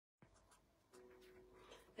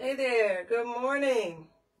Hey there, good morning.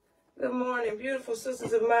 Good morning, beautiful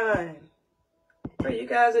sisters of mine. Pray you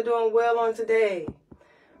guys are doing well on today.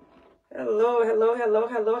 Hello, hello, hello,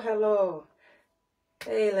 hello, hello.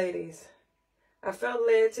 Hey ladies, I felt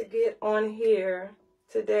led to get on here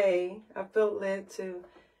today. I felt led to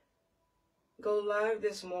go live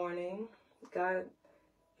this morning. God,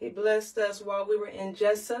 He blessed us while we were in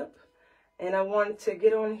Jessup. And I wanted to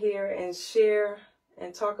get on here and share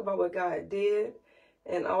and talk about what God did.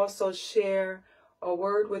 And also share a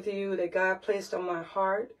word with you that God placed on my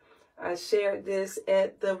heart. I shared this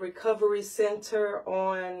at the Recovery Center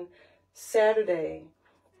on Saturday.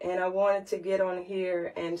 And I wanted to get on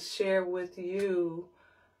here and share with you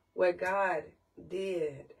what God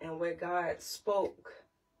did and what God spoke.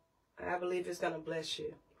 I believe it's going to bless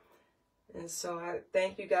you. And so I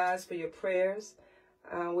thank you guys for your prayers.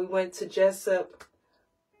 We went to Jessup,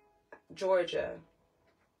 Georgia.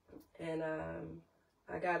 And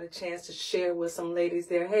I got a chance to share with some ladies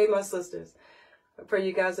there. Hey, my sisters. I pray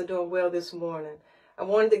you guys are doing well this morning. I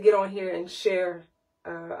wanted to get on here and share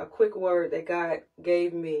a quick word that God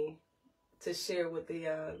gave me to share with the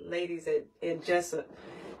ladies in Jessup.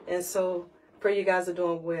 And so, pray you guys are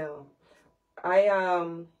doing well.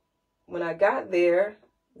 When I got there,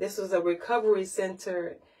 this was a recovery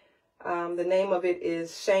center. The name of it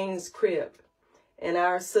is Shane's Crib. And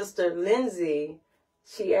our sister Lindsay,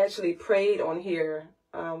 she actually prayed on here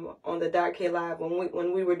on the .K Live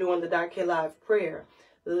when we were doing the .K Live prayer.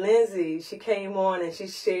 Lindsay, she came on and she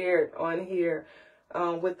shared on here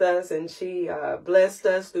with us, and she blessed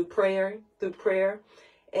us through prayer.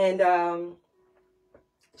 And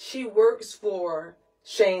she works for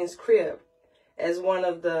Shane's Crib as one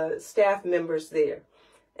of the staff members there.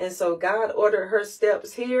 And so God ordered her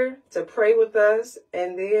steps here to pray with us,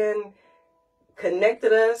 and then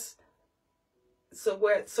connected us so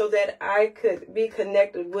that I could be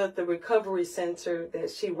connected with the recovery center that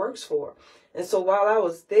she works for. And so while I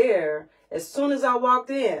was there, as soon as I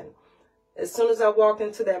walked into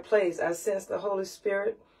that place, I sensed the Holy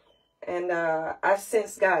Spirit, and I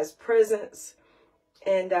sensed God's presence,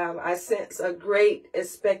 and I sensed a great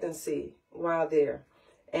expectancy while there.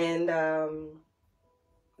 And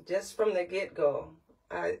just from the get-go,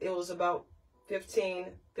 it was about 15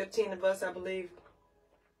 of us, I believe.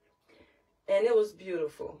 And it was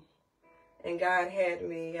beautiful. And God had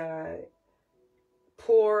me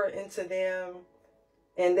pour into them.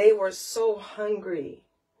 And they were so hungry.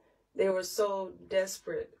 They were so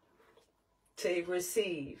desperate to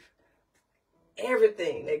receive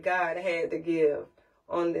everything that God had to give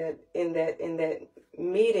in that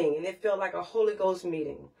meeting. And it felt like a Holy Ghost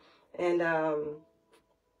meeting. And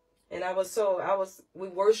we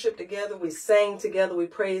worshiped together, we sang together, we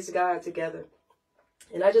praised God together.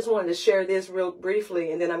 And I just wanted to share this real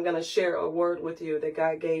briefly, and then I'm going to share a word with you that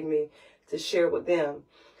God gave me to share with them.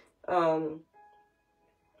 God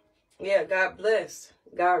blessed.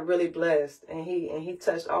 God really blessed, and He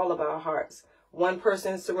touched all of our hearts. One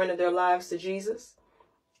person surrendered their lives to Jesus.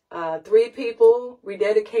 3 people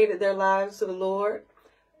rededicated their lives to the Lord.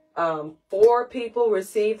 4 people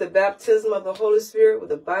received the baptism of the Holy Spirit with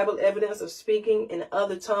the Bible evidence of speaking in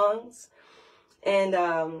other tongues.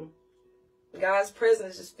 And God's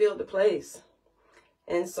presence just filled the place.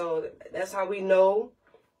 And so that's how we know,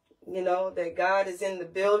 that God is in the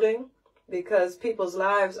building, because people's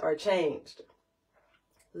lives are changed.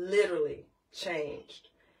 Literally changed.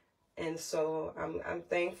 And so I'm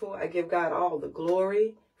thankful. I give God all the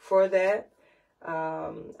glory for that.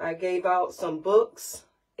 I gave out some books.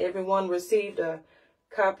 Everyone received a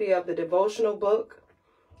copy of the devotional book.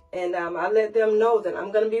 And I let them know that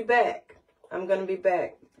I'm going to be back. I'm going to be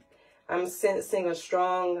back. I'm sensing a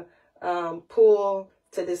strong pull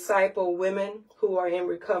to disciple women who are in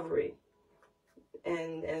recovery.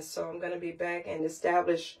 And so I'm going to be back and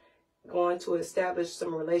going to establish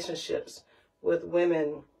some relationships with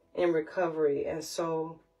women in recovery. And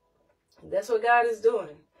so that's what God is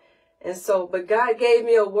doing. And so, but God gave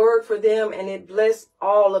me a word for them, and it blessed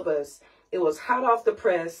all of us. It was hot off the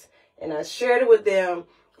press, and I shared it with them.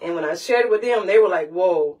 And when I shared it with them, they were like,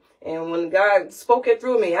 whoa. And when God spoke it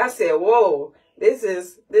through me, I said, whoa, this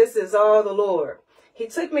is all the Lord. He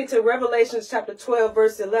took me to Revelation chapter 12,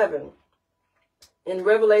 verse 11. In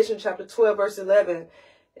Revelation chapter 12, verse 11,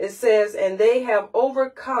 it says, and they have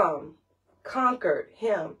conquered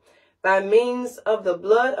him by means of the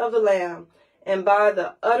blood of the Lamb and by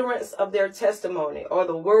the utterance of their testimony, or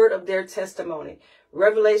the word of their testimony.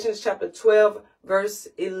 Revelation chapter 12, verse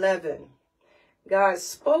 11. God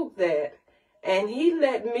spoke that, and He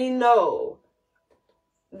let me know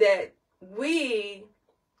that we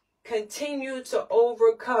continue to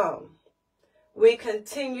overcome we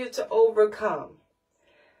continue to overcome.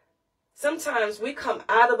 Sometimes we come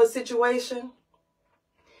out of a situation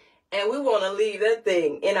and we want to leave that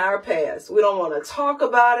thing in our past. We don't want to talk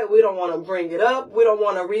about it. We don't want to bring it up. We don't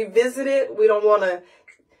want to revisit it. We don't want to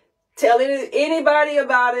tell anybody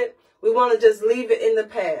about it. We want to just leave it in the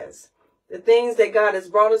past. The things that God has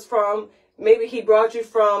brought us from. Maybe he brought you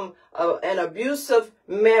from an abusive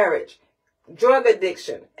marriage, drug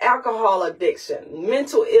addiction, alcohol addiction,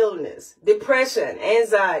 mental illness, depression,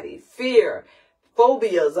 anxiety, fear,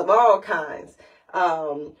 phobias of all kinds,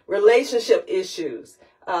 relationship issues.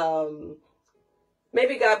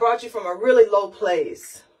 Maybe God brought you from a really low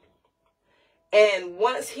place. And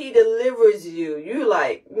once he delivers you, you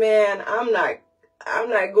like, man, I'm not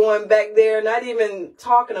going back there, not even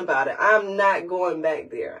talking about it. I'm not going back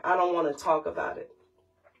there. I don't want to talk about it.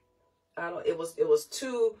 It was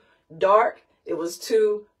too dark. It was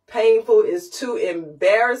too painful. It's too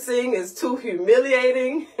embarrassing. It's too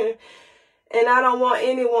humiliating. And I don't want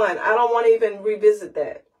I don't want to even revisit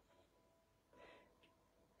that.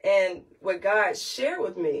 And what God shared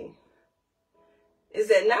with me is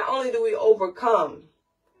that not only do we overcome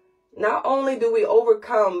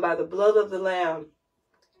by the blood of the Lamb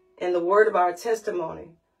and the word of our testimony,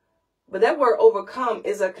 but that word overcome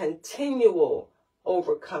is a continual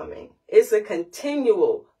overcoming. It's a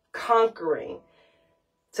continual conquering.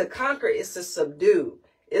 To conquer is to subdue.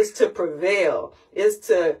 It's to prevail. It's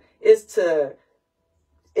to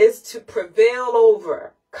prevail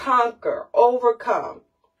over, conquer, overcome,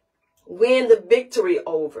 win the victory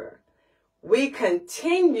over. We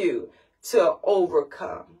continue to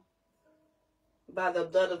overcome by the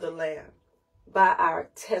blood of the Lamb, by our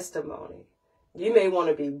testimony. You may want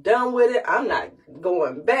to be done with it. I'm not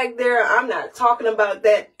going back there. I'm not talking about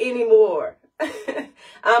that anymore.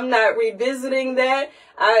 I'm not revisiting that.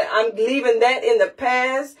 I'm leaving that in the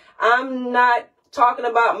past. I'm not talking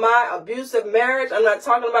about my abusive marriage. I'm not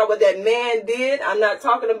talking about what that man did. I'm not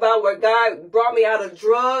talking about where God brought me out of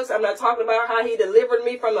drugs. I'm not talking about how he delivered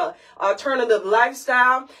me from an alternative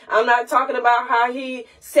lifestyle. I'm not talking about how he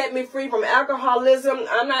set me free from alcoholism.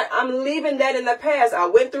 I'm leaving that in the past. I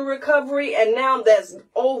went through recovery and now that's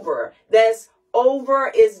over. That's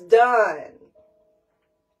over. It's done.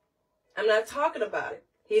 I'm not talking about it.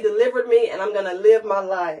 He delivered me and I'm going to live my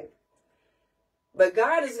life. But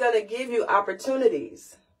God is going to give you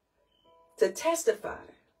opportunities to testify.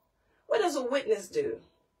 What does a witness do?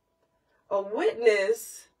 A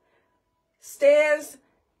witness stands,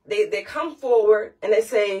 they come forward and they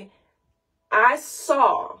say, I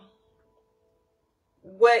saw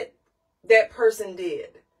what that person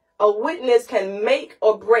did. A witness can make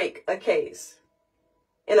or break a case.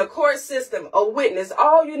 In a court system, a witness,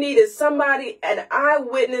 all you need is somebody, an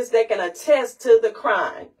eyewitness that can attest to the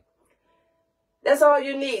crime. That's all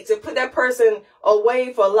you need to put that person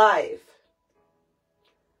away for life.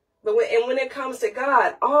 But when it comes to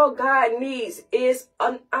God, all God needs is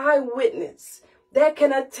an eyewitness that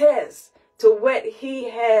can attest to what he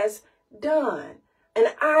has done. An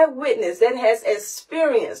eyewitness that has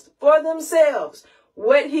experienced for themselves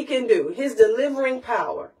what he can do, his delivering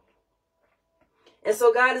power. And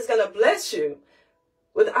so God is going to bless you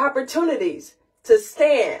with opportunities to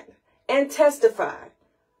stand and testify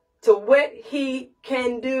to what he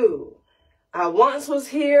can do. I once was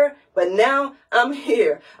here, but now I'm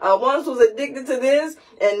here. I once was addicted to this,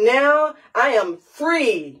 and now I am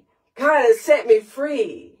free. God has set me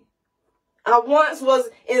free. I once was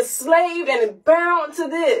enslaved and bound to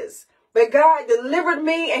this, but God delivered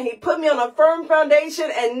me and he put me on a firm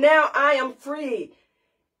foundation, and now I am free.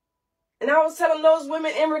 And I was telling those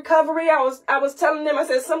women in recovery, I was telling them, I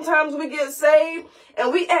said, sometimes we get saved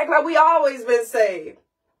and we act like we always been saved.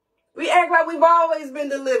 We act like we've always been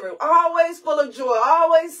delivered, always full of joy,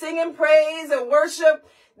 always singing praise and worship.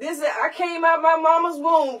 I came out my mama's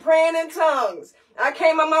womb praying in tongues. I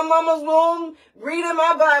came out my mama's womb reading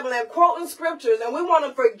my Bible and quoting scriptures. And we want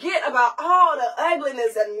to forget about all the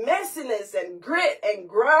ugliness and messiness and grit and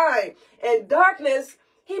grind and darkness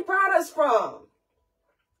he brought us from.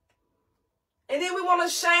 And then we want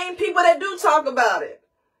to shame people that do talk about it.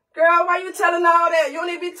 Girl, why you telling all that? You don't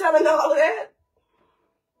need to be telling all that.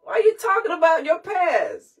 Why are you talking about your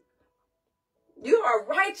past? You are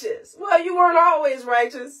righteous. Well, you weren't always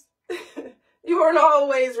righteous. You weren't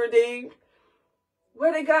always redeemed.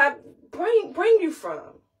 Where did God bring you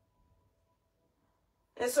from?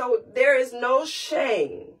 And so there is no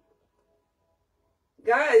shame.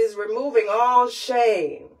 God is removing all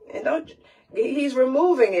shame. And he's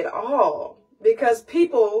removing it all. Because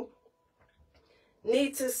people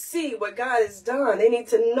need to see what God has done. They need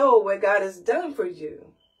to know what God has done for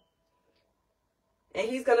you. And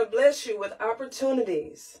he's going to bless you with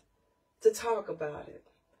opportunities to talk about it.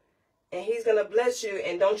 And he's going to bless you.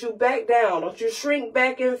 And don't you back down. Don't you shrink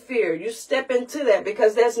back in fear. You step into that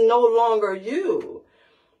because that's no longer you.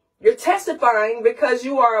 You're testifying because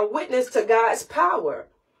you are a witness to God's power.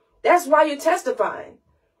 That's why you're testifying.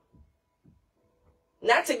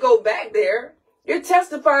 Not to go back there. You're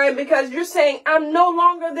testifying because you're saying, I'm no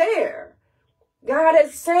longer there. God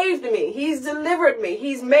has saved me. He's delivered me.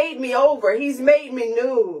 He's made me over. He's made me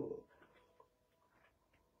new.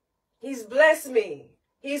 He's blessed me.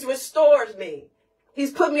 He's restored me.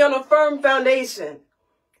 He's put me on a firm foundation.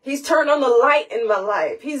 He's turned on the light in my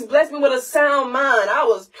life. He's blessed me with a sound mind. I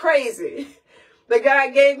was crazy. But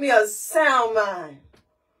God gave me a sound mind.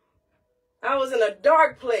 I was in a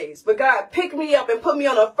dark place, but God picked me up and put me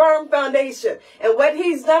on a firm foundation. And what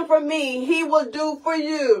he's done for me, he will do for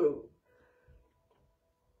you.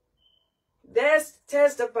 That's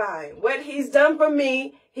testifying. What he's done for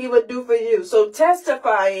me, he will do for you. So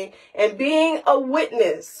testifying and being a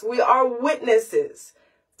witness. We are witnesses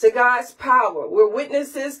to God's power. We're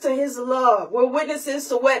witnesses to his love. We're witnesses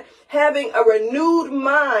to what having a renewed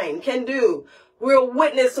mind can do. We're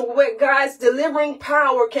witnesses to what God's delivering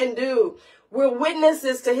power can do. We're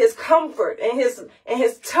witnesses to his comfort and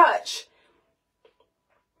his touch.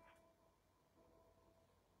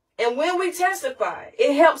 And when we testify,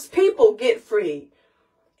 it helps people get free.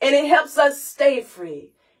 And it helps us stay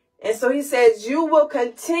free. And so he says, you will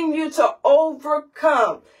continue to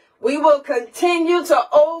overcome. We will continue to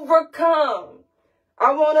overcome.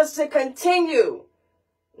 I want us to continue.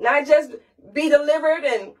 Not just be delivered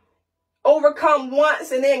and overcome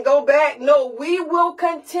once and then go back. No, we will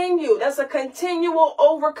continue. That's a continual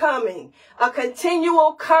overcoming, a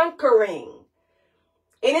continual conquering.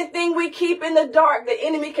 Anything we keep in the dark, the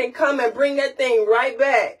enemy can come and bring that thing right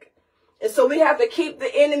back. And so we have to keep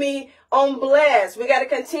the enemy on blast. We got to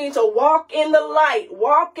continue to walk in the light,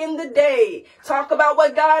 walk in the day, talk about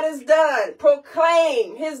what God has done,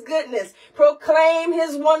 proclaim his goodness, proclaim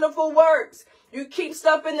his wonderful works. You keep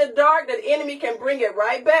stuff in the dark, the enemy can bring it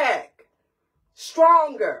right back,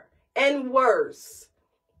 stronger and worse.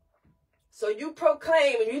 So you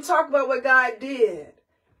proclaim and you talk about what God did.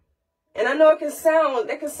 And I know it can sound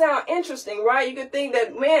interesting, right? You could think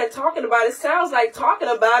that, man, talking about it sounds like talking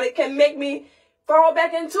about it can make me fall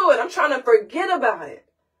back into it. I'm trying to forget about it.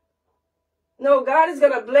 No, God is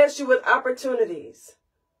going to bless you with opportunities.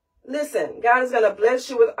 Listen, God is going to bless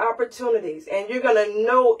you with opportunities, and you're going to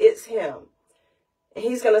know it's him. And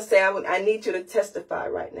he's going to say, I need you to testify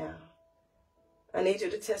right now. I need you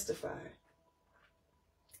to testify.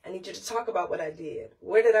 I need you to talk about what I did.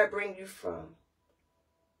 Where did I bring you from?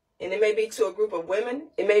 And it may be to a group of women.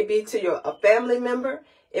 It may be to a family member.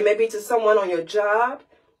 It may be to someone on your job.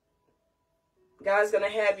 God's going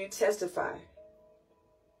to have you testify.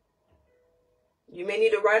 You may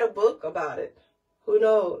need to write a book about it. Who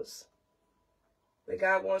knows? But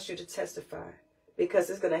God wants you to testify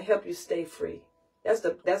because it's going to help you stay free. That's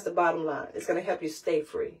the bottom line. It's going to help you stay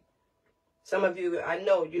free. Some of you, I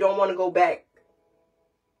know, you don't want to go back.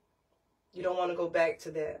 You don't want to go back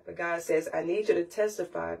to that. But God says, I need you to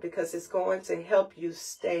testify because it's going to help you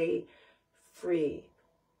stay free.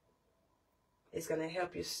 It's going to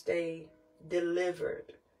help you stay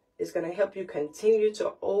delivered. It's going to help you continue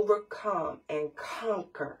to overcome and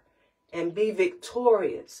conquer and be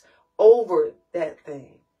victorious over that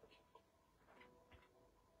thing.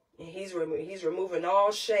 And he's removing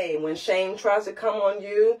all shame. When shame tries to come on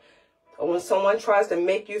you, or when someone tries to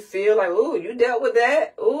make you feel like, ooh, you dealt with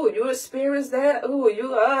that. Ooh, you experienced that. Ooh,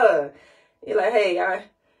 you're like, hey,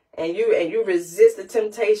 and you resist the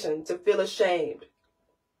temptation to feel ashamed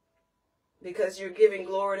because you're giving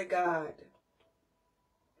glory to God.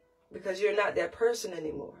 Because you're not that person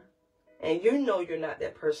anymore. And you know you're not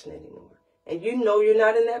that person anymore. And you know you're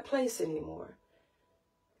not in that place anymore.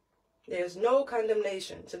 There's no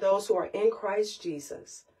condemnation to those who are in Christ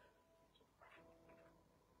Jesus.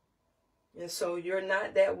 And so you're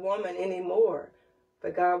not that woman anymore.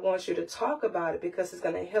 But God wants you to talk about it because it's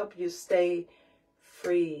going to help you stay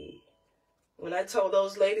free. When I told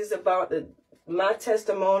those ladies about my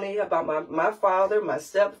testimony, about my father, my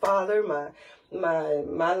stepfather, my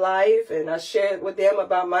life, and I shared with them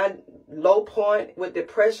about my low point with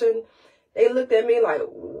depression, they looked at me like,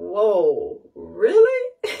 whoa, really?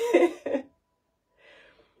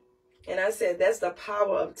 And I said, that's the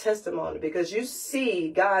power of testimony, because you see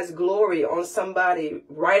God's glory on somebody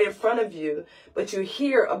right in front of you, but you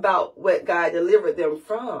hear about what God delivered them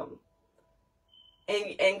from.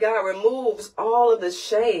 And God removes all of the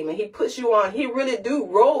shame, and he puts you on. He really do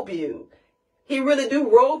robe you. He really do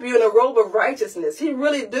robe you in a robe of righteousness. He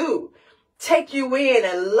really do. take you in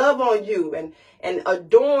and love on you and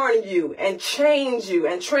adorn you and change you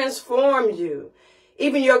and transform you.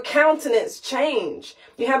 Even your countenance change.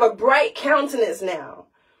 You have a bright countenance now.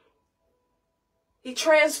 He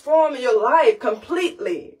transforms your life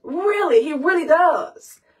completely. Really, he really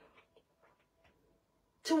does.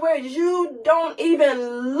 To where you don't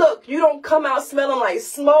even look. You don't come out smelling like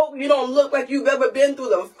smoke. You don't look like you've ever been through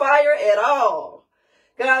the fire at all.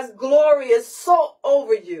 God's glory is so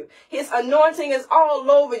over you. His anointing is all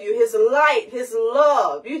over you. His light, his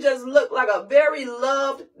love. You just look like a very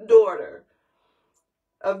loved daughter.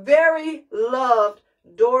 A very loved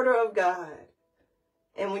daughter of God.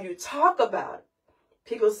 And when you talk about it,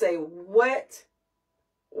 people say, what?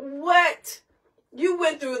 What? You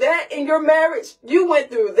went through that in your marriage. You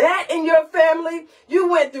went through that in your family. You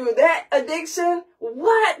went through that addiction.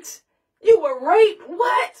 What? You were raped.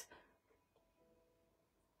 What?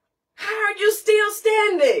 How are you still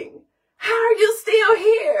standing? How are you still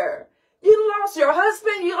here? You lost your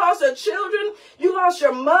husband. You lost your children. You lost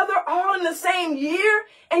your mother all in the same year.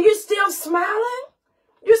 And you're still smiling?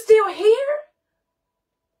 You're still here?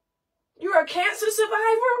 You're a cancer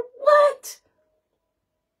survivor? What?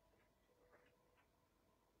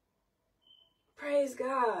 Praise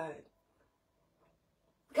God.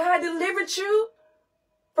 God delivered you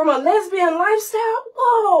from a lesbian lifestyle?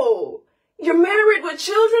 Whoa. You're married with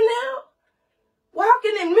children now?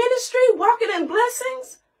 Walking in ministry? Walking in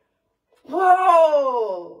blessings?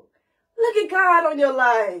 Whoa. Look at God on your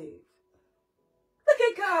life. Look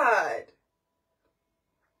at God.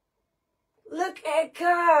 Look at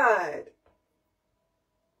God.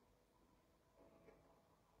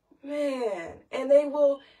 Man.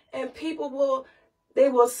 And people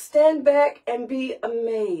will stand back and be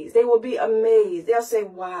amazed. They will be amazed. They'll say,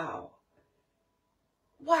 wow.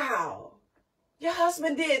 Wow. Your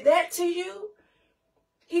husband did that to you?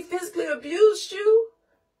 He physically abused you?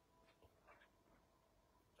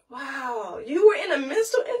 Wow. You were in a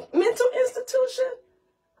mental institution?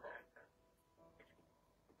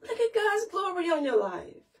 Look at God's glory on your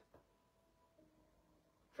life.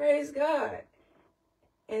 Praise God.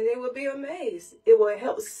 And they will be amazed. It will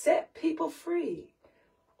help set people free.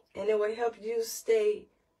 And it will help you stay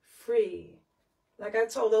free. Like I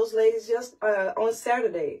told those ladies just on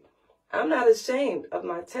Saturday, I'm not ashamed of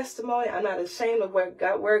my testimony. I'm not ashamed of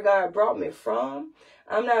where God brought me from.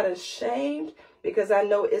 I'm not ashamed because I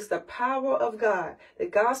know it's the power of God. The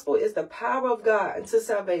gospel is the power of God unto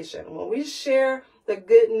salvation. When we share the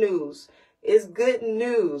good news, it's good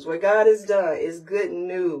news. What God has done is good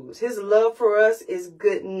news. His love for us is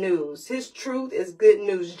good news. His truth is good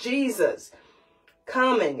news. Jesus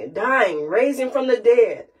coming and dying, raising from the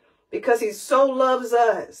dead because he so loves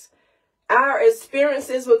us. Our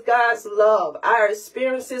experiences with God's love, our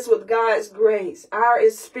experiences with God's grace, our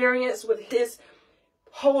experience with his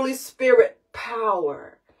Holy Spirit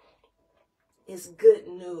power is good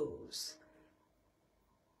news.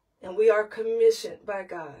 And we are commissioned by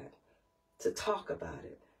God to talk about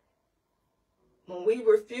it. When we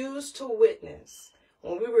refuse to witness,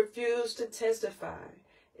 when we refuse to testify,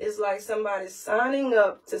 it's like somebody signing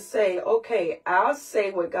up to say, okay, I'll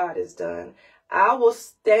say what God has done. I will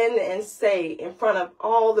stand and say in front of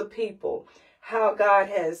all the people how God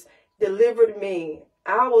has delivered me.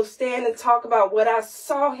 I will stand and talk about what I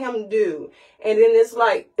saw him do. And then it's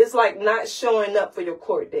like not showing up for your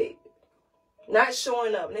court date. Not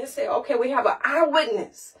showing up. And they say, okay, we have an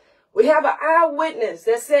eyewitness. We have an eyewitness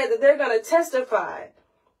that said that they're going to testify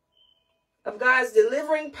of God's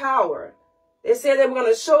delivering power. They said they were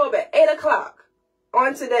going to show up at 8 o'clock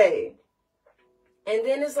on today. And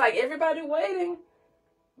then it's like everybody waiting,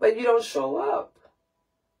 but you don't show up.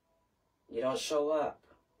 You don't show up.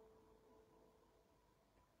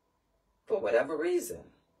 For whatever reason.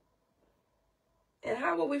 And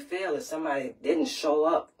how would we feel if somebody didn't show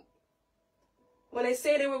up when they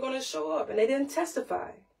said they were going to show up and they didn't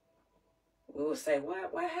testify? We would say,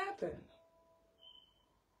 what happened?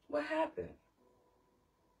 What happened?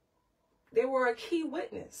 They were a key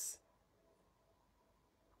witness.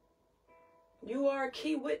 You are a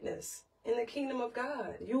key witness in the kingdom of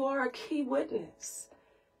God. You are a key witness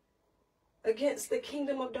against the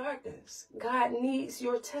kingdom of darkness. God needs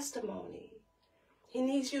your testimony. He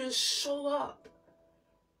needs you to show up.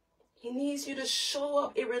 He needs you to show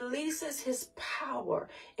up. It releases his power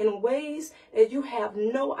in ways that you have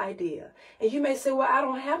no idea. And you may say, well, I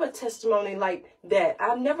don't have a testimony like that.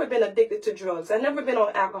 I've never been addicted to drugs. I've never been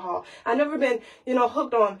on alcohol. I've never been,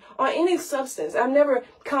 hooked on any substance. I've never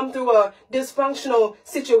come through a dysfunctional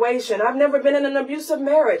situation. I've never been in an abusive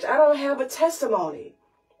marriage. I don't have a testimony.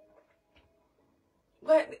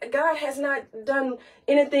 But God has not done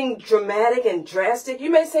anything dramatic and drastic. You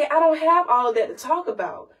may say, I don't have all of that to talk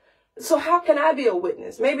about. So how can I be a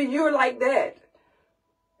witness? Maybe you're like that.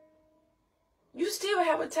 You still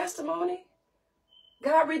have a testimony.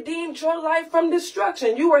 God redeemed your life from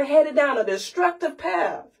destruction. You were headed down a destructive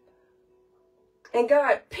path. And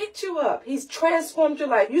God picked you up. He's transformed your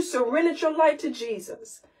life. You surrendered your life to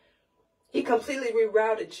Jesus. He completely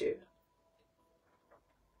rerouted you.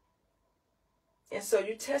 And so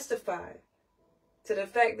you testify to the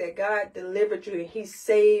fact that God delivered you and he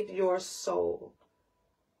saved your soul.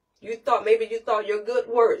 Maybe you thought your good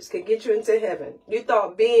works could get you into heaven. You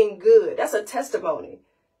thought being good, that's a testimony.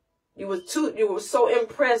 You were so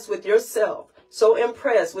impressed with yourself, so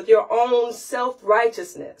impressed with your own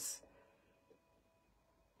self-righteousness.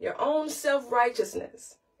 Your own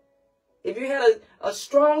self-righteousness. If you had a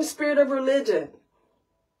strong spirit of religion,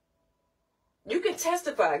 you can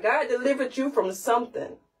testify. God delivered you from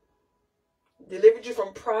something. Delivered you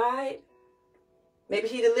from pride. Maybe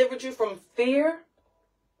he delivered you from fear.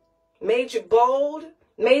 Made you bold.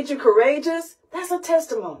 Made you courageous. That's a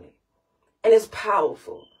testimony. And it's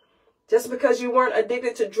powerful. Just because you weren't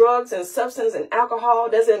addicted to drugs and substance and alcohol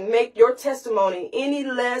doesn't make your testimony any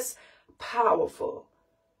less powerful.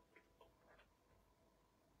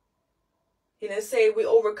 He didn't say we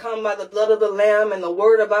overcome by the blood of the Lamb and the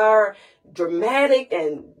word of our dramatic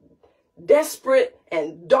and desperate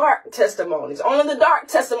and dark testimonies. Only the dark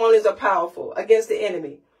testimonies are powerful against the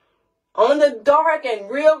enemy. Only the dark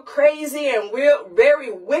and real crazy and real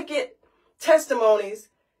very wicked testimonies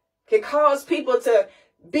can cause people to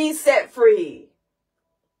be set free.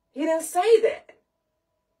 He didn't say that.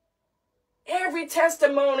 Every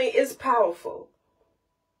testimony is powerful.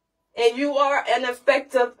 And you are an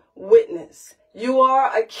effective witness. You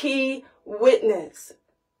are a key witness.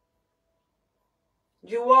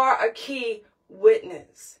 You are a key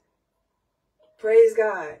witness. Praise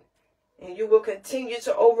God. And you will continue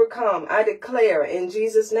to overcome. I declare in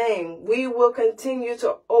Jesus' name, we will continue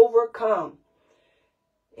to overcome.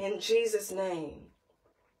 In Jesus' name.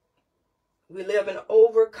 We live an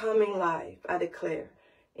overcoming life, I declare,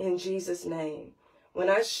 in Jesus' name. When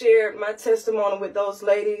I shared my testimony with those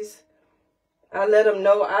ladies, I let them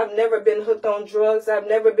know I've never been hooked on drugs. I've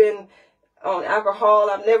never been on alcohol.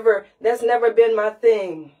 That's never been my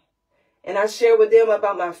thing. And I shared with them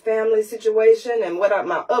about my family situation and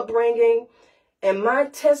my upbringing. And my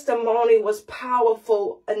testimony was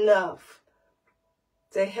powerful enough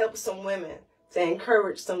to help some women, to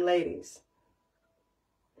encourage some ladies.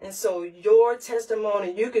 And so your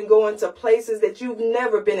testimony, you can go into places that you've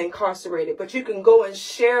never been incarcerated, but you can go and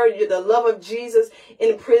share the love of Jesus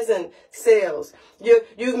in prison cells.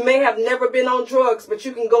 You may have never been on drugs, but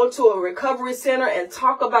you can go to a recovery center and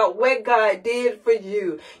talk about what God did for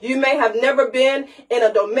you. You may have never been in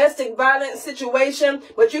a domestic violence situation,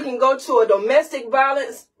 but you can go to a domestic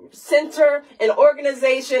violence center, an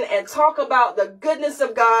organization, and talk about the goodness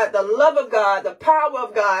of God, the love of God, the power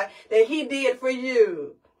of God that he did for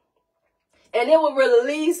you. And it will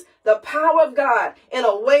release the power of God in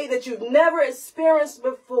a way that you've never experienced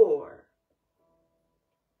before.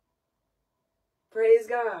 Praise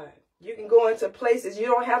God. You can go into places. You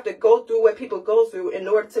don't have to go through what people go through in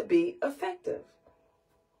order to be effective.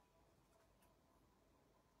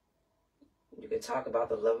 You can talk about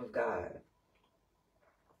the love of God.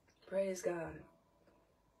 Praise God.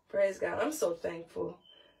 Praise God. I'm so thankful.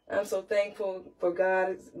 I'm so thankful for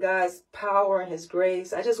God's power and his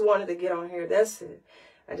grace. I just wanted to get on here. That's it.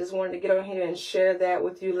 I just wanted to get on here and share that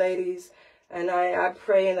with you ladies. And I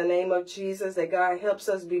pray in the name of Jesus that God helps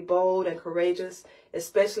us be bold and courageous,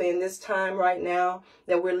 especially in this time right now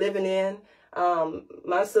that we're living in.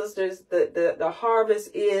 My sisters, the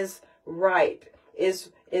harvest is ripe,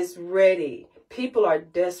 is ready. People are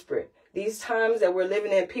desperate. These times that we're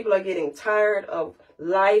living in, people are getting tired of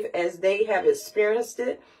life as they have experienced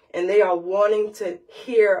it. And they are wanting to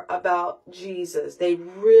hear about Jesus. They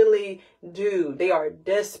really do. They are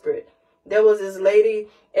desperate. There was this lady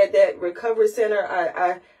at that recovery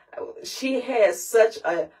center. She had such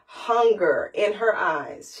a hunger in her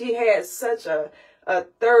eyes. She had such a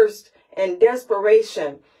thirst and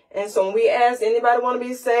desperation. And so when we asked anybody want to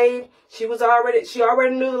be saved, she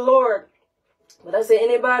already knew the Lord. But I said,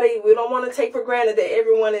 anybody, we don't want to take for granted that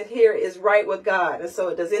everyone in here is right with God. And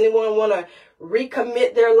so does anyone want to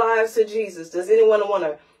recommit their lives to Jesus? Does anyone want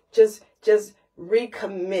to just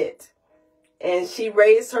recommit? And she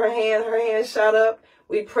raised her hand shot up.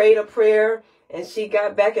 We prayed a prayer and she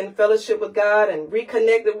got back in fellowship with God and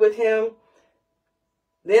reconnected with him.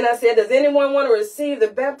 Then I said, does anyone want to receive the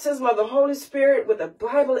baptism of the Holy Spirit with the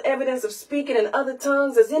Bible evidence of speaking in other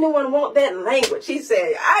tongues? Does anyone want that language? She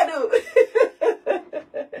said, I do.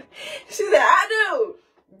 She said, I do.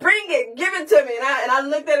 Bring it. Give it to me. And I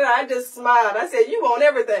looked at her. I just smiled. I said, you want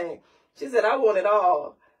everything. She said, I want it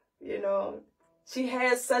all. You know, she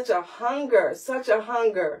had such a hunger.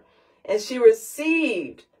 And she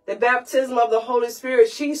received the baptism of the Holy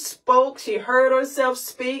Spirit. She spoke. She heard herself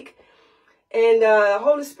speak. And the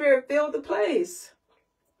Holy Spirit filled the place.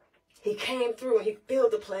 He came through and he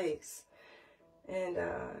filled the place. And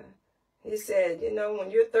he said, you know,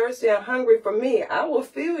 when you're thirsty and hungry for me, I will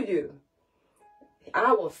fill you.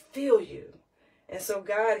 I will fill you. And so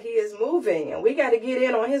God, he is moving. And we got to get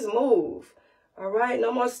in on his move. All right?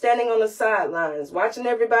 No more standing on the sidelines, watching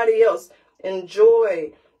everybody else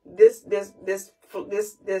enjoy this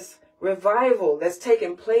revival that's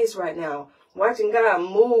taking place right now. Watching God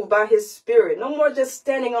move by his Spirit. No more just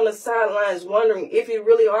standing on the sidelines wondering if you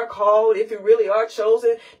really are called, if you really are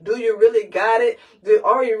chosen. Do you really got it?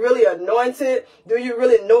 Are you really anointed? Do you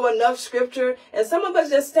really know enough scripture? And some of us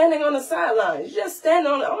just standing on the sidelines. You just stand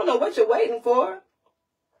on, I don't know what you're waiting for.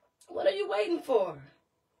 What are you waiting for?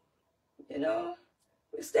 You know,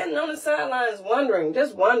 we're standing on the sidelines wondering,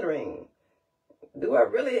 just wondering. Do I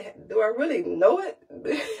really know it?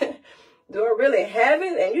 Do I really have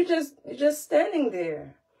it? And you're just standing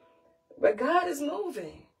there. But God is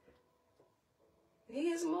moving.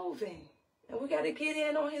 He is moving. And we got to get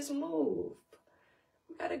in on his move.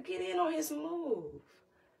 We got to get in on his move.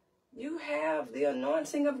 You have the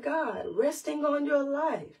anointing of God resting on your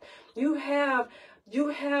life. You have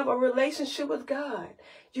a relationship with God.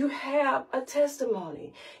 You have a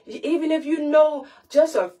testimony. Even if you know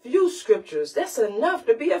just a few scriptures, that's enough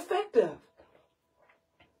to be effective.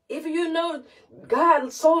 If you know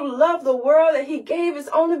God so loved the world that he gave his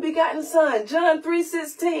only begotten son, John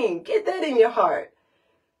 3:16, get that in your heart.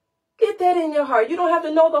 Get that in your heart. You don't have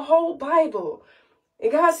to know the whole Bible.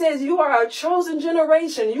 And God says you are a chosen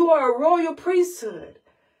generation. You are a royal priesthood.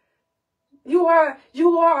 You are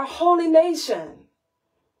a holy nation.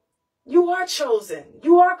 You are chosen.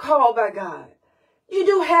 You are called by God. You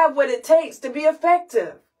do have what it takes to be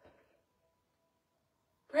effective.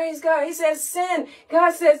 Praise God. He says send.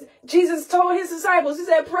 God says, Jesus told his disciples, he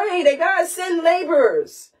said, pray that God send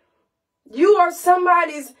laborers. You are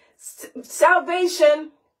somebody's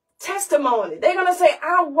salvation testimony. They're going to say,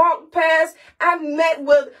 I walked past, I met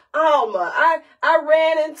with Alma. I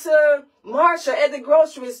ran into Marsha at the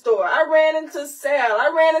grocery store. I ran into Sal.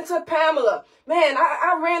 I ran into Pamela. Man,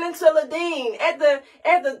 I ran into Ladine at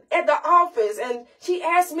the office, and she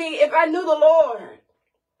asked me if I knew the Lord.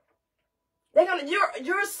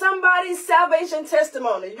 You're somebody's salvation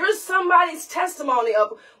testimony. You're somebody's testimony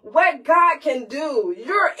of what God can do.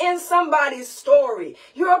 You're in somebody's story.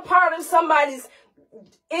 You're a part of somebody's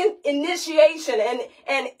initiation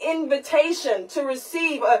and invitation to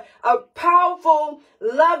receive a powerful,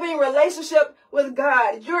 loving relationship with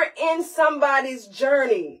God. You're in somebody's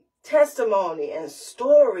journey, testimony, and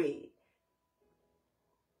story.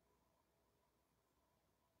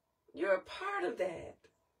 You're a part of that.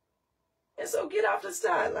 And so get off the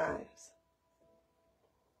sidelines.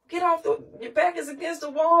 Get off your back is against the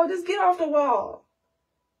wall. Just get off the wall.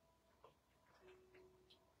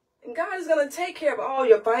 And God is going to take care of all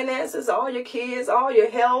your finances, all your kids, all your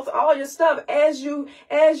health, all your stuff as you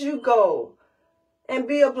go and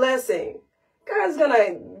be a blessing. God's going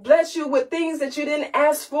to bless you with things that you didn't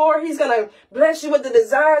ask for. He's going to bless you with the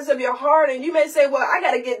desires of your heart. And you may say, well, I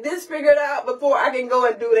got to get this figured out before I can go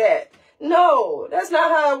and do that. No, that's not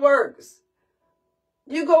how it works.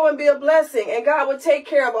 You go and be a blessing, and God will take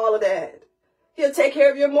care of all of that. He'll take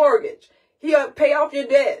care of your mortgage. He'll pay off your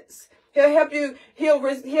debts. He'll help you.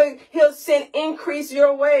 He'll send increase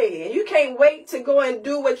your way. And you can't wait to go and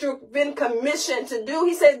do what you've been commissioned to do.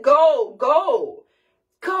 He said, go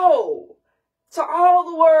to all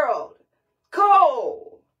the world.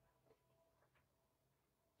 Go.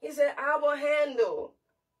 He said, I will handle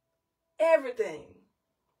everything.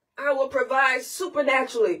 I will provide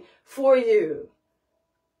supernaturally for you.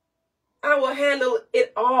 I will handle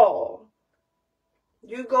it all.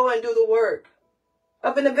 You go and do the work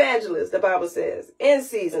of an evangelist, the Bible says, in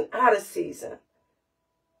season, out of season.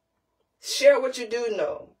 Share what you do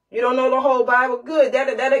know. You don't know the whole Bible? Good.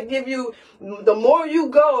 That'll give you, the more you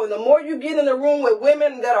go, and the more you get in the room with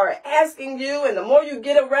women that are asking you, and the more you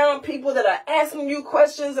get around people that are asking you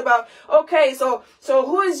questions about, okay, so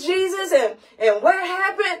who is Jesus, and what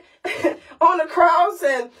happened on the cross?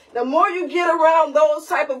 And the more you get around those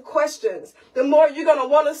type of questions, the more you're going to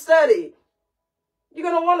want to study. You're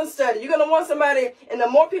going to want to study. You're going to want somebody, and the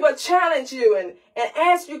more people challenge you and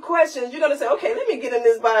ask you questions, you're going to say, okay, let me get in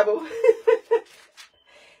this Bible.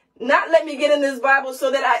 Not let me get in this Bible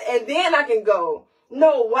so that and then I can go.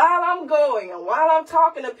 No, while I'm going and while I'm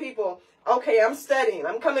talking to people, okay, I'm studying.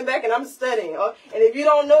 I'm coming back and I'm studying. And if you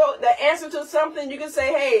don't know the answer to something, you can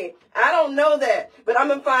say, hey, I don't know that, but I'm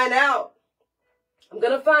going to find out. I'm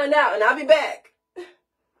going to find out, and I'll be back.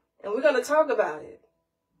 And we're going to talk about it.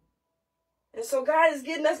 And so God is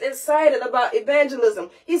getting us excited about evangelism.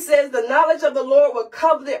 He says the knowledge of the Lord will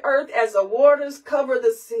cover the earth as the waters cover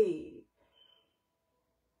the sea.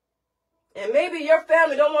 And maybe your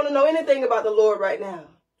family don't want to know anything about the Lord right now.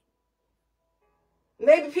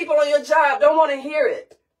 Maybe people on your job don't want to hear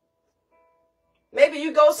it. Maybe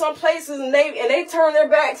you go some places and they turn their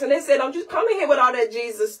backs and they say, don't you come in here with all that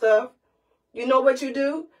Jesus stuff. You know what you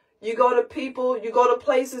do? You go to people, you go to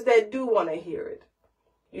places that do want to hear it.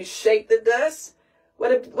 You shake the dust.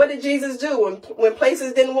 What did Jesus do? When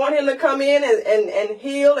places didn't want him to come in and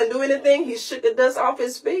heal and do anything, he shook the dust off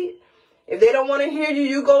his feet. If they don't want to hear you,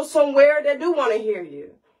 you go somewhere that do want to hear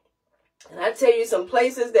you. And I tell you, some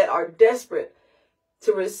places that are desperate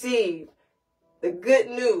to receive the good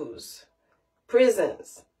news,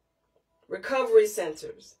 prisons, recovery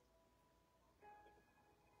centers,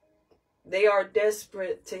 they are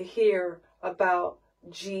desperate to hear about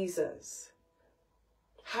Jesus.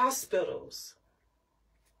 Hospitals.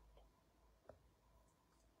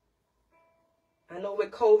 I know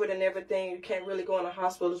with COVID and everything, you can't really go into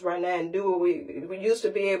hospitals right now and do what we used to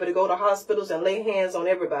be able to go to hospitals and lay hands on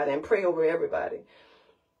everybody and pray over everybody.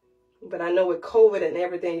 But I know with COVID and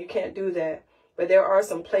everything, you can't do that. But there are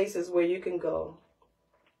some places where you can go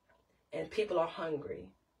and people are hungry.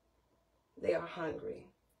 They are hungry.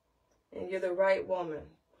 And you're the right woman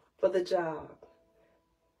for the job.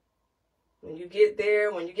 When you get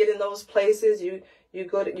there, when you get in those places,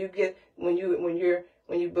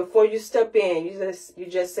 before you step in, you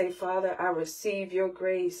just say, Father, I receive your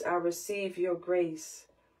grace. I receive your grace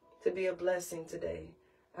to be a blessing today.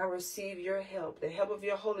 I receive your help, the help of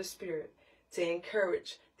your Holy Spirit to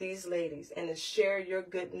encourage these ladies and to share your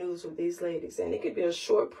good news with these ladies. And it could be a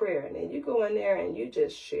short prayer, and then you go in there and you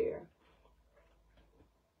just share.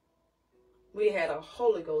 We had a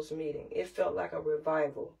Holy Ghost meeting. It felt like a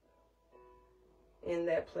revival in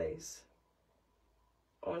that place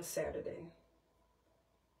on Saturday.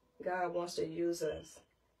 God wants to use us.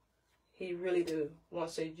 He really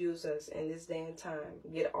wants to use us in this day and time.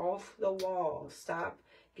 Get off the wall. Stop.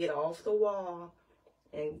 Get off the wall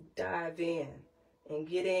and dive in and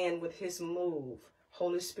get in with his move.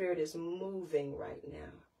 Holy Spirit is moving right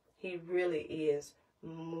now. He really is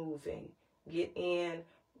moving. Get in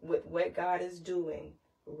with what God is doing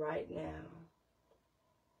right now.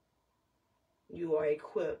 You are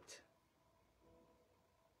equipped.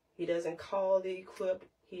 He doesn't call the equipped.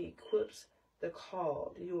 He equips the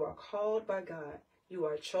called. You are called by God. You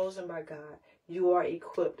are chosen by God. You are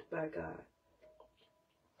equipped by God.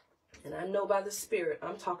 And I know by the Spirit,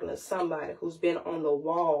 I'm talking to somebody who's been on the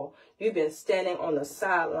wall. You've been standing on the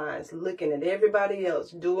sidelines looking at everybody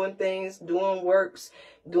else doing things, doing works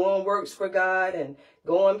for God and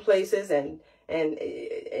going places and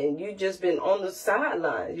you just been on the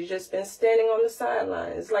sidelines. You just been standing on the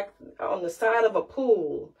sidelines. It's like on the side of a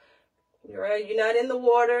pool. Right? You're not in the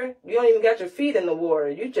water. You don't even got your feet in the water.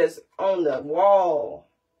 You're just on the wall.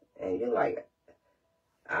 And you're like,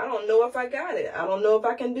 I don't know if I got it. I don't know if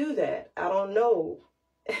I can do that. I don't know.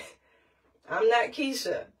 I'm not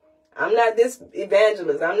Keisha. I'm not this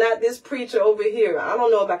evangelist. I'm not this preacher over here. I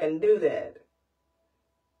don't know if I can do that.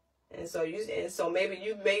 And so maybe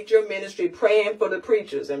you made your ministry praying for the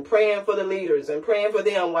preachers and praying for the leaders and praying for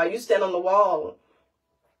them while you stand on the wall.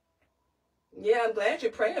 Yeah, I'm glad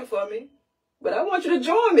you're praying for me, but I want you to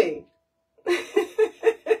join me.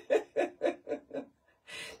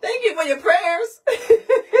 Thank you for your prayers.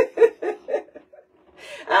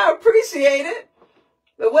 I appreciate it.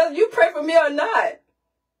 But whether you pray for me or not,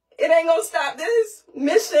 it ain't going to stop this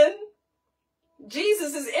mission.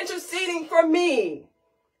 Jesus is interceding for me.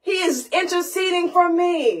 He is interceding for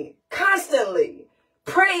me constantly,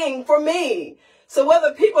 praying for me. So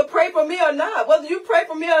whether people pray for me or not, whether you pray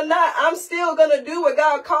for me or not, I'm still going to do what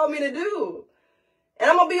God called me to do. And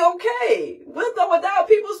I'm going to be okay with or without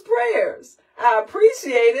people's prayers. I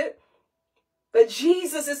appreciate it. But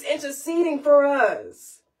Jesus is interceding for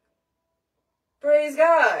us. Praise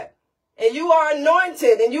God. And you are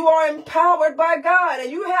anointed and you are empowered by God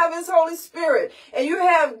and you have his Holy Spirit and you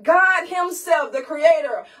have God himself, the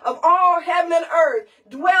creator of all heaven and earth,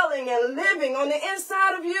 dwelling and living on the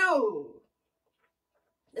inside of you.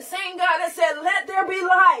 The same God that said, let there be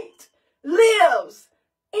light, lives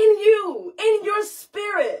in you, in your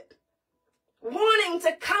spirit, wanting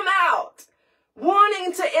to come out,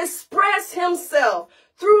 wanting to express himself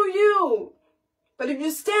through you. But if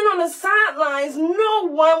you stand on the sidelines, no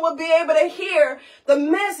one will be able to hear the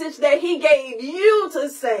message that he gave you to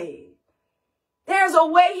say. There's a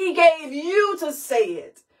way he gave you to say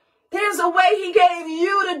it. There's a way he gave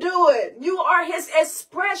you to do it. You are his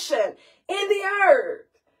expression in the earth.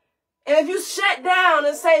 And if you shut down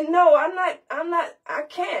and say, no, I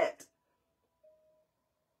can't.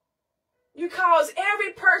 You cause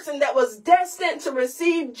every person that was destined to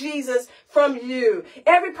receive Jesus from you,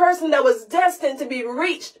 every person that was destined to be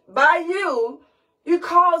reached by you, you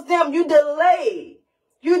cause them, you delay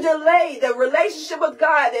the relationship with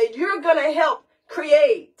God that you're going to help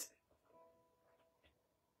create.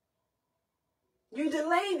 You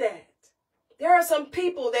delay that. There are some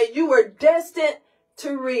people that you were destined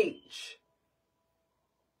to reach.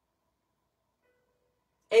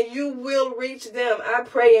 And you will reach them. I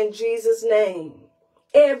pray in Jesus' name.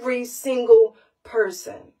 Every single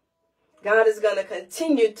person. God is going to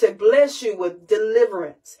continue to bless you with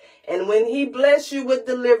deliverance. And when he bless you with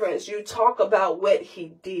deliverance, you talk about what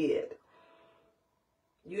he did.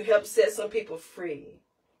 You help set some people free.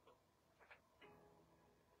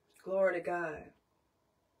 Glory to God.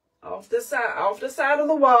 Off the side of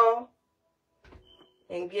the wall.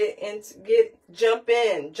 And jump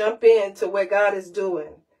in to what God is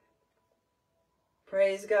doing.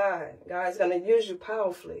 Praise God. God's going to use you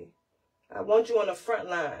powerfully. I want you on the front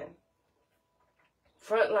line.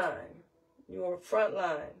 Front line. You're a front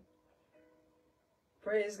line.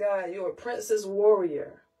 Praise God. You're a princess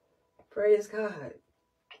warrior. Praise God.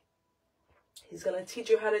 He's going to teach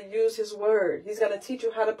you how to use his word. He's going to teach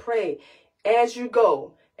you how to pray as you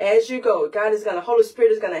go. As you go. Holy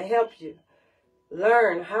Spirit is going to help you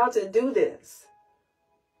learn how to do this.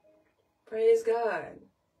 Praise God.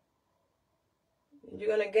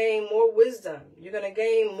 You're going to gain more wisdom. You're going to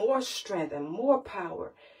gain more strength and more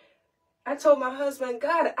power. I told my husband,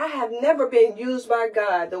 God, I have never been used by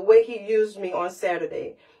God the way he used me on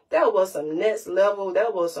Saturday. That was some next level.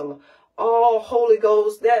 That was some all Holy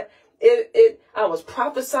Ghost. I was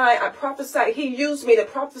prophesying. I prophesied. He used me to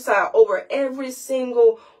prophesy over every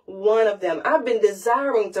single one of them. I've been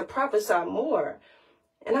desiring to prophesy more.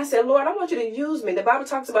 And I said, Lord, I want you to use me. The Bible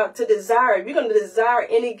talks about to desire. If you're going to desire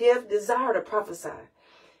any gift, desire to prophesy.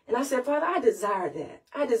 And I said, Father, I desire that.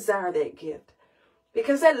 I desire that gift.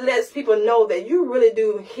 Because that lets people know that you really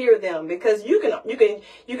do hear them. Because you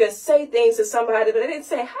can say things to somebody, but they didn't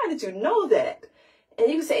say, how did you know that? And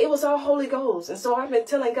you can say, it was all Holy Ghost. And so I've been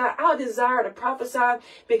telling God, I'll desire to prophesy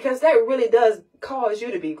because that really does cause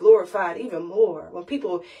you to be glorified even more. When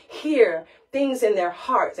people hear things in their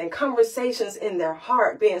hearts and conversations in their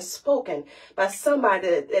heart being spoken by somebody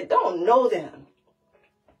that don't know them.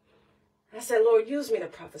 I said, Lord, use me to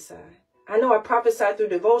prophesy. I know I prophesy through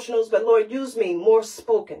devotionals, but Lord, use me more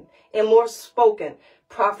spoken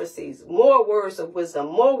prophecies, more words of wisdom,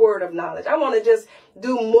 more word of knowledge. I want to just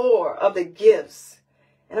do more of the gifts.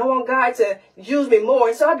 And I want God to use me more.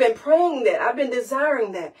 And so I've been praying that. I've been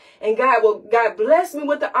desiring that. And God bless me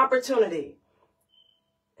with the opportunity.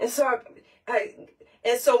 And so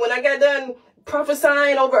when I got done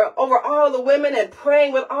prophesying over all the women and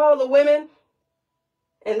praying with all the women,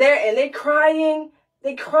 and they're crying,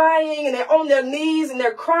 and they're on their knees and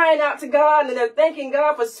they're crying out to God and they're thanking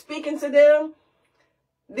God for speaking to them.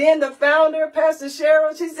 Then the founder, Pastor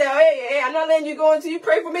Cheryl, she said, hey, I'm not letting you go until you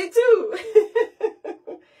pray for me too.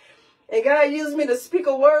 And God used me to speak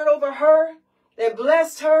a word over her that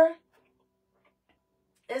blessed her.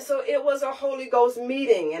 And so it was a Holy Ghost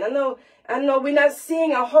meeting. And I know we're not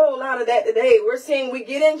seeing a whole lot of that today. We're seeing we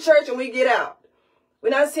get in church and we get out. We're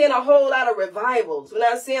not seeing a whole lot of revivals. We're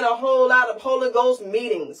not seeing a whole lot of Holy Ghost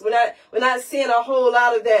meetings. We're not seeing a whole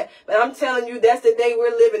lot of that. But I'm telling you, that's the day we're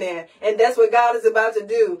living in. And that's what God is about to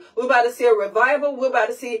do. We're about to see a revival. We're about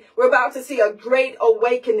to see a great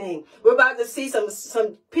awakening. We're about to see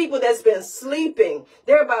some people that's been sleeping.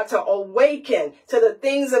 They're about to awaken to the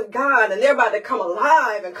things of God. And they're about to come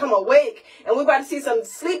alive and come awake. And we're about to see some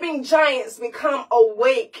sleeping giants become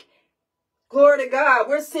awake. Glory to God.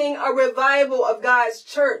 We're seeing a revival of God's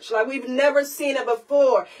church like we've never seen it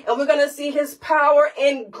before. And we're going to see his power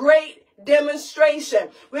in great demonstration.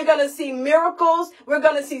 We're going to see miracles. We're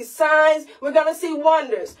going to see signs. We're going to see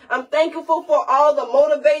wonders. I'm thankful for all the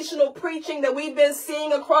motivational preaching that we've been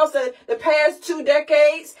seeing across the past 2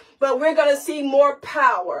 decades. But we're going to see more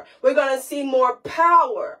power. We're going to see more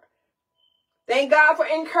power. Thank God for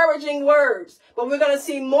encouraging words. But we're going to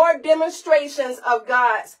see more demonstrations of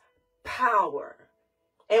God's power.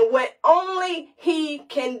 and what only he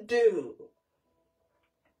can do.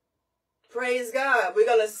 Praise God. We're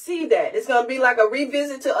going to see that. It's going to be like a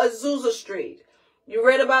revisit to Azusa Street. You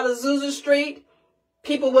read about Azusa Street?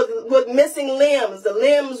 People with missing limbs. The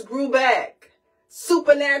limbs grew back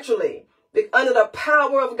supernaturally under the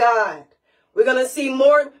power of God. We're going to see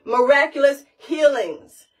more miraculous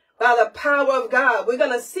healings by the power of God. We're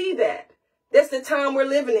going to see that. That's the time we're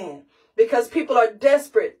living in, because people are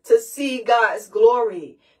desperate to see God's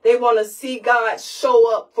glory. They want to see God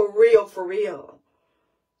show up for real, for real.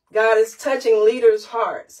 God is touching leaders'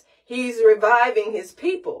 hearts. He's reviving his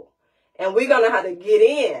people. And we're going to have to get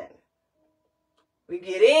in. We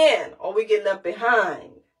get in or we get left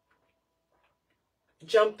behind.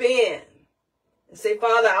 Jump in and say,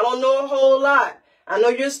 Father, I don't know a whole lot. I know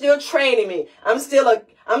you're still training me. I'm still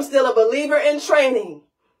a believer in training.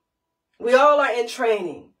 We all are in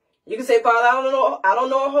training. You can say, Father, I don't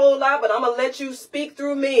know a whole lot, but I'm going to let you speak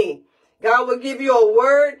through me. God will give you a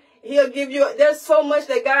word. He'll give you, there's so much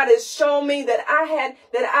that God has shown me that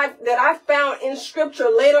I found in scripture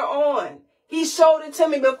later on. He showed it to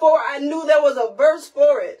me before I knew there was a verse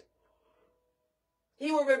for it.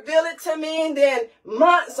 He will reveal it to me, and then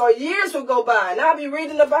months or years will go by, and I'll be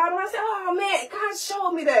reading the Bible, and I say, oh man, God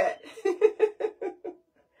showed me that.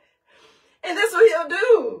 And that's what he'll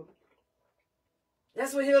do.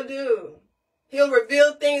 That's what he'll do. He'll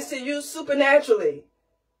reveal things to you supernaturally.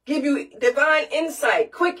 Give you divine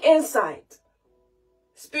insight, quick insight.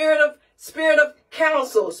 Spirit of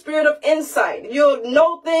counsel, spirit of insight. You'll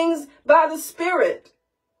know things by the Spirit.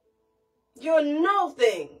 You'll know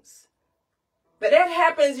things. But that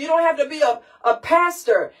happens, you don't have to be a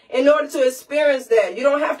pastor in order to experience that. You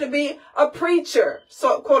don't have to be a preacher,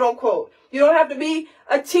 so quote unquote. You don't have to be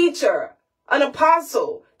a teacher, an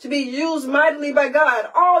apostle, to be used mightily by God.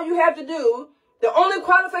 All you have to do, the only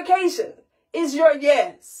qualification is your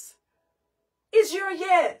yes. It's your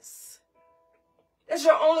yes. That's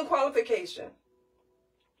your only qualification.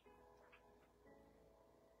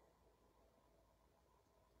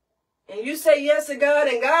 And you say yes to God,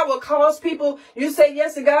 and God will cause people, you say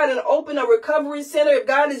yes to God and open a recovery center. If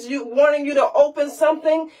God is wanting you to open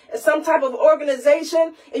something, some type of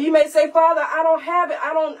organization, and you may say, Father, I don't have it.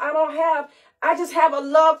 I just have a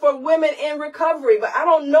love for women in recovery, but I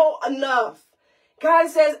don't know enough. God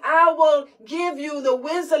says, I will give you the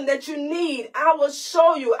wisdom that you need. I will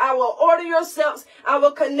show you. I will order your steps. I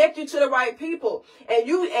will connect you to the right people. And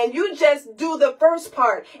you just do the first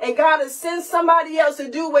part. And God will send somebody else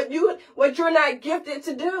to do what you're not gifted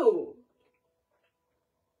to do.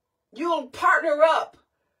 You'll partner up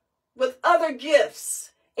with other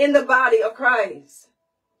gifts in the body of Christ.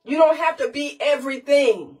 You don't have to be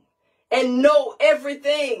everything and know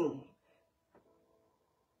everything.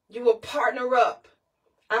 You will partner up.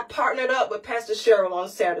 I partnered up with Pastor Cheryl on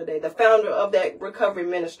Saturday, the founder of that recovery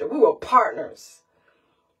ministry. We were partners.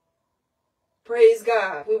 Praise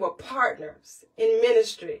God. We were partners in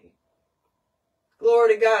ministry.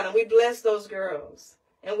 Glory to God. And we blessed those girls.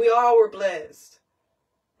 And we all were blessed.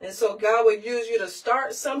 And so God will use you to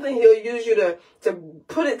start something. He'll use you to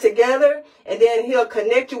put it together. And then he'll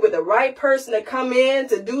connect you with the right person to come in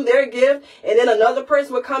to do their gift. And then another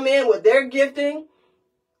person will come in with their gifting.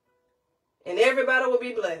 And everybody will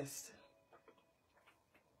be blessed.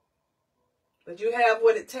 But you have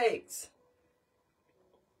what it takes.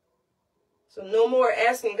 So no more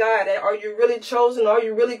asking God, are you really chosen? Are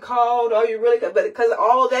you really called? Are you really? But because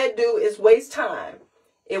all that do is waste time.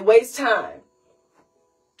 It wastes time.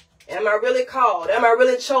 Am I really called? Am I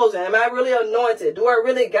really chosen? Am I really anointed? Do I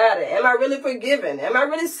really got it? Am I really forgiven? Am I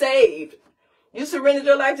really saved? You surrendered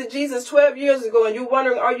your life to Jesus 12 years ago and you're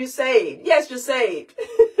wondering, are you saved? Yes, you're saved.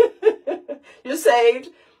 You're saved.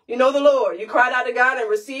 You know the Lord. You cried out to God and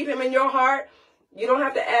received him in your heart. You don't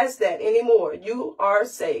have to ask that anymore. You are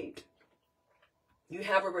saved. You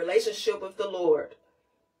have a relationship with the Lord.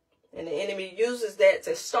 And the enemy uses that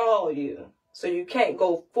to stall you so you can't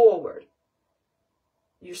go forward.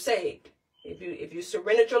 You're saved. If you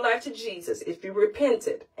surrendered your life to Jesus, if you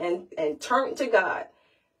repented and turned to God,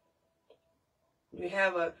 you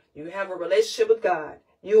have a relationship with God.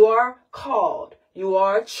 You are called. You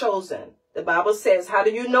are chosen. The Bible says, how do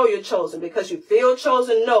you know you're chosen? Because you feel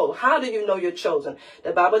chosen? No. How do you know you're chosen?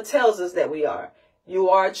 The Bible tells us that we are. You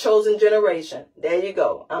are a chosen generation. There you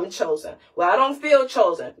go. I'm chosen. Well, I don't feel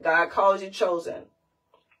chosen. God calls you chosen.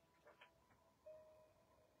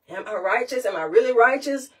 Am I righteous? Am I really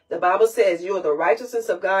righteous? The Bible says you are the righteousness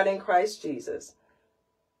of God in Christ Jesus.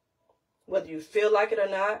 Whether you feel like it or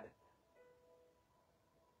not,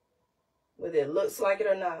 whether it looks like it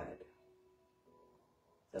or not.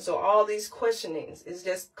 And so all these questionings is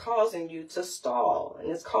just causing you to stall, and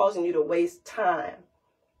it's causing you to waste time.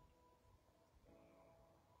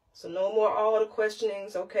 So no more all the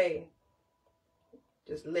questionings. Okay.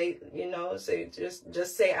 Just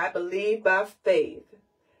just say, I believe by faith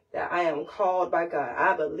that I am called by God.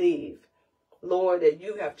 I believe, Lord, that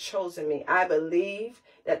you have chosen me. I believe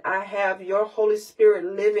that I have your Holy Spirit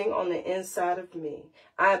living on the inside of me.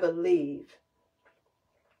 I believe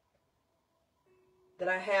that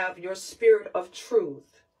I have your spirit of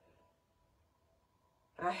truth.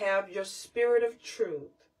 I have your spirit of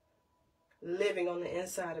truth living on the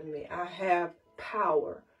inside of me. I have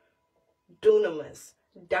power, dunamis,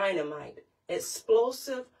 dynamite,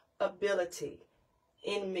 explosive ability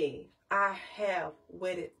in me. I have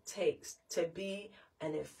what it takes to be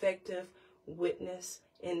an effective witness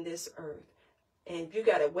in this earth. And you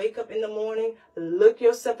got to wake up in the morning, look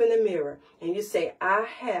yourself in the mirror, and you say, I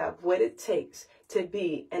have what it takes to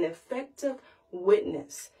be an effective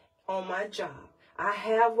witness on my job. I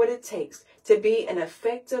have what it takes to be an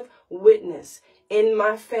effective witness in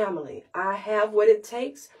my family. I have what it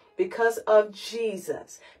takes because of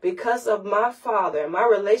Jesus, because of my Father, my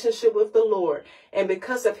relationship with the Lord, and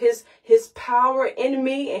because of his power in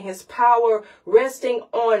me and his power resting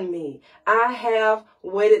on me. I have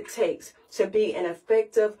what it takes to be an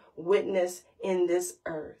effective witness in this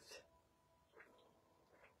earth.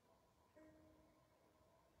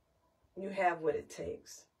 You have what it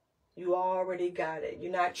takes. You already got it.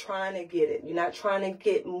 You're not trying to get it. You're not trying to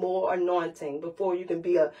get more anointing before you can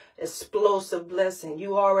be an explosive blessing.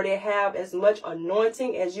 You already have as much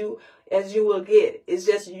anointing as you will get. It's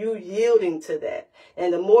just you yielding to that.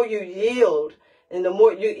 And the more you yield, and the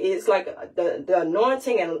more it's like the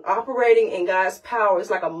anointing and operating in God's power is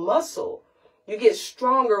like a muscle. You get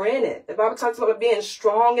stronger in it. The Bible talks about being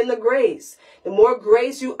strong in the grace. The more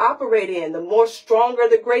grace you operate in, the more stronger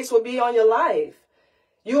the grace will be on your life.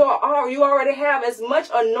 You already have as much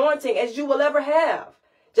anointing as you will ever have.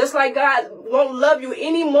 Just like God won't love you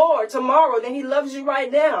any more tomorrow than he loves you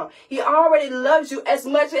right now. He already loves you as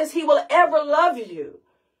much as he will ever love you.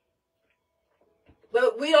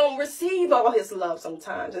 But we don't receive all his love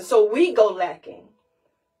sometimes. And so we go lacking.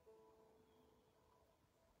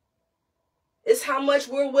 It's how much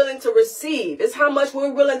we're willing to receive. It's how much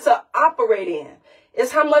we're willing to operate in.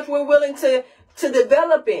 It's how much we're willing to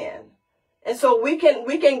develop in. And so we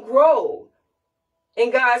can grow in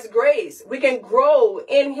God's grace. We can grow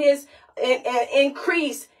in and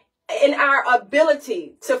increase in our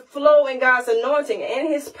ability to flow in God's anointing and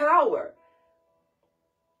his power.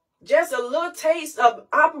 Just a little taste of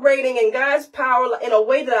operating in God's power in a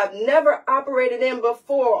way that I've never operated in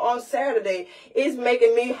before on Saturday is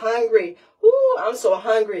making me hungry. Ooh, I'm so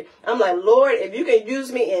hungry. I'm like, Lord, if you can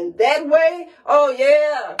use me in that way, oh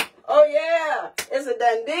yeah. Oh yeah, it's a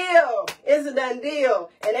done deal. It's a done deal.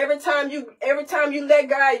 And every time you let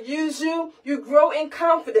God use you, you grow in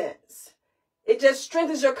confidence. It just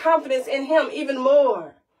strengthens your confidence in him even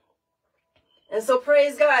more. And so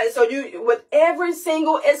praise God. So with every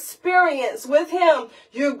single experience with him,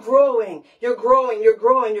 you're growing. You're growing. You're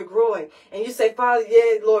growing. You're growing. And you say, Father,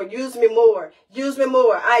 yeah, Lord, use me more. Use me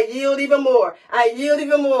more. I yield even more. I yield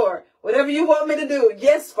even more. Whatever you want me to do.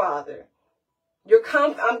 Yes, Father.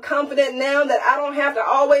 I'm confident now that I don't have to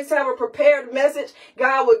always have a prepared message.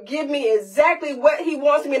 God will give me exactly what he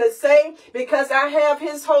wants me to say because I have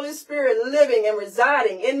his Holy Spirit living and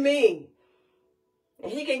residing in me.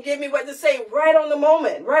 And he can give me what to say right on the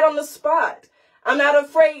moment, right on the spot. I'm not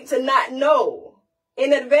afraid to not know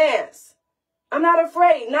in advance. I'm not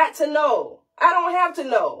afraid not to know. I don't have to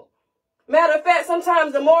know. Matter of fact,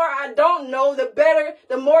 sometimes the more I don't know, the better,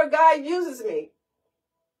 the more God uses me.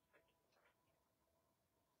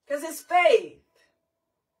 Because it's faith.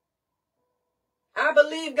 I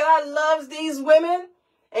believe God loves these women,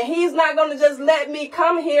 and he's not going to just let me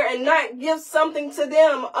come here and not give something to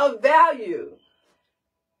them of value.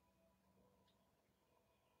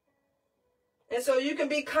 And so you can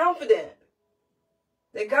be confident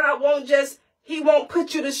that God he won't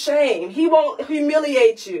put you to shame. He won't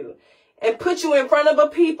humiliate you and put you in front of a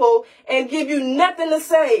people and give you nothing to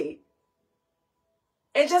say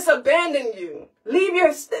and just abandon you. Leave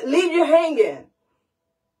you hanging.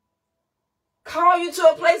 Call you to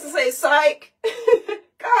a place and say, psych.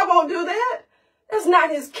 God won't do that. That's not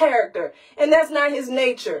his character. And that's not his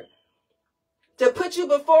nature. To put you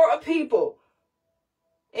before a people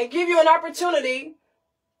and give you an opportunity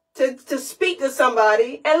to speak to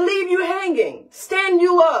somebody and leave you hanging. Stand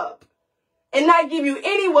you up. And not give you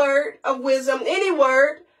any word of wisdom, any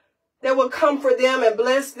word that will comfort them and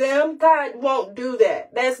bless them. God won't do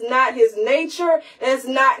that. That's not his nature. That's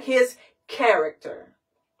not his character.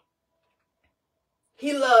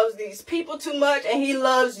 He loves these people too much, and he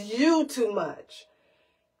loves you too much.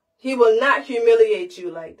 He will not humiliate you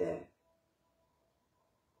like that.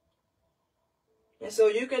 And so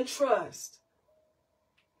you can trust.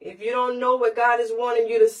 If you don't know what God is wanting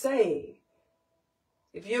you to say,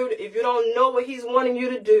 if you don't know what he's wanting you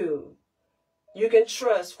to do, you can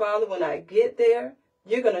trust, Father, when I get there,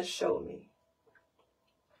 you're going to show me.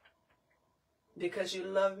 Because you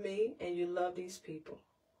love me and you love these people.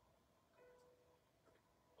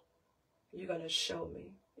 You're going to show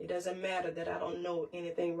me. It doesn't matter that I don't know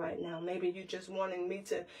anything right now. Maybe you're just wanting me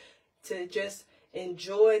to just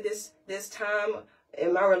enjoy this time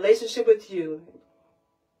in my relationship with you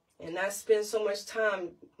and not spend so much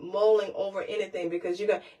time mulling over anything, because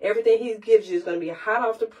everything he gives you is going to be hot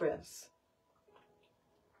off the press.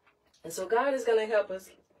 And so God is going to help us.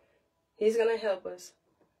 He's going to help us.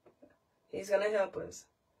 He's going to help us.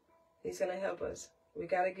 He's going to help us. We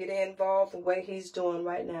got to get involved the way he's doing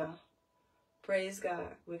right now. Praise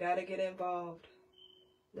God. We got to get involved.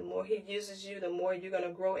 The more he uses you, the more you're going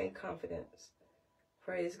to grow in confidence.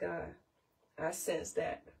 Praise God. I sense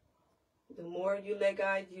that. The more you let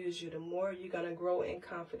God use you, the more you're going to grow in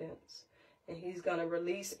confidence. And he's going to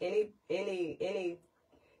release any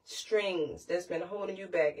strings that's been holding you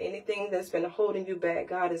back. Anything that's been holding you back,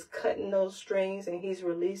 God is cutting those strings and he's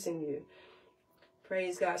releasing you.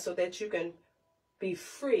 Praise God. So that you can be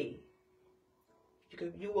free.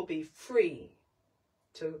 You will be free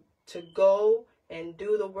to go and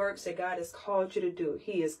do the works that God has called you to do.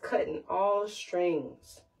 He is cutting all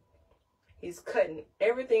strings. He's cutting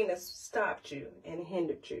everything that's stopped you and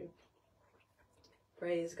hindered you.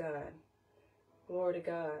 Praise God. Glory to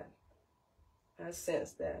God. I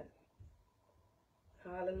sense that.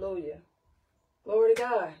 Hallelujah. Glory to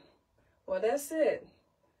God. Well, that's it.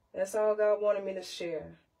 That's all God wanted me to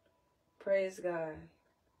share. Praise God.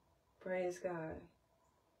 Praise God.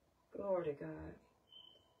 Glory to God.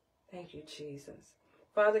 Thank you, Jesus.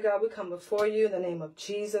 Father God, we come before you in the name of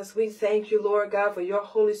Jesus. We thank you, Lord God, for your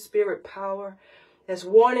Holy Spirit power that's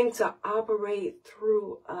wanting to operate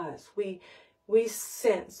through us. We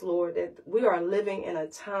sense, Lord, that we are living in a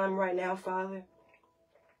time right now, Father,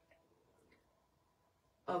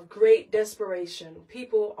 of great desperation.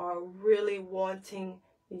 People are really wanting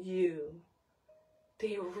you.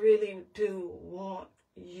 They really do want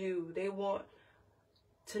you. They want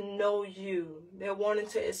to know you. They're wanting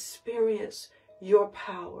to experience your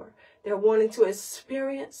power. They're wanting to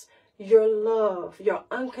experience your love, your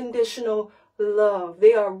unconditional love.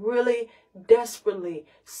 They are really desperately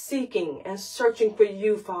seeking and searching for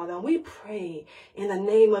you, Father. And we pray in the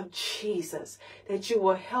name of Jesus that you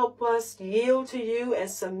will help us yield to you and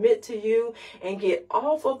submit to you and get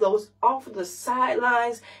off of the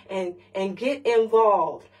sidelines and get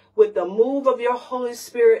involved with the move of your Holy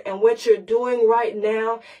Spirit and what you're doing right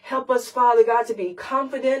now. Help us, Father God, to be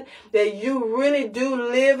confident that you really do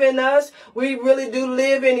live in us. We really do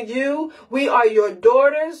live in you. We are your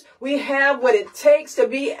daughters. We have what it takes to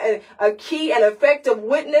be a key and effective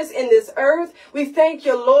witness in this earth. We thank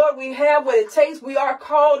you, Lord. We have what it takes. We are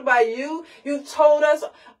called by you. You've told us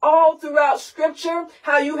all throughout Scripture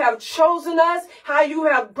how you have chosen us, how you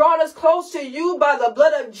have brought us close to you by the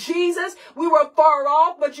blood of Jesus. We were far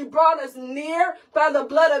off, but you brought us near by the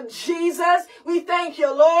blood of Jesus. We thank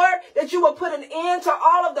you, Lord, that you will put an end to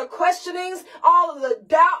all of the questionings, all of the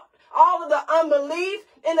doubt, all of the unbelief.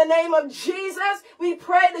 In the name of Jesus, we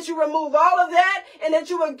pray that you remove all of that and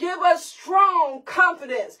that you will give us strong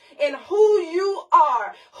confidence in who you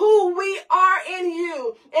are, who we are in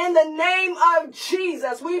you. In the name of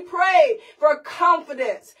Jesus, we pray for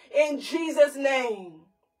confidence in Jesus' name.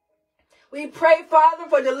 We pray, Father,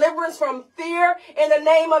 for deliverance from fear in the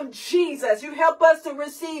name of Jesus. You help us to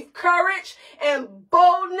receive courage and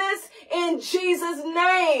boldness in Jesus'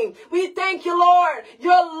 name. We thank you, Lord.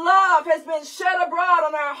 Your love has been shed abroad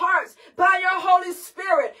on our hearts by your Holy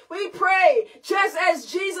Spirit. We pray, just as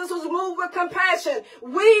Jesus was moved with compassion,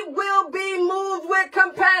 we will be moved with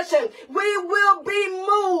compassion. We will be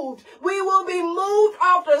moved. We will be moved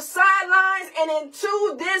off the sidelines and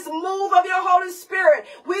into this move of your Holy Spirit.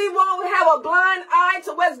 We won't have a blind eye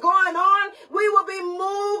to what's going on. We will be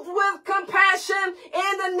moved with compassion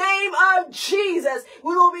in the name of Jesus.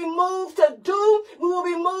 We will be moved to do. We will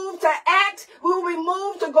be moved to act. We will be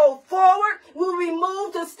moved to go forward. We will be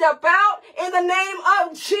moved to step out in the name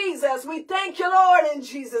of Jesus. We thank you, Lord, in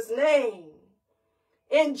Jesus' name.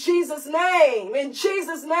 In Jesus' name. In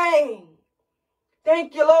Jesus' name.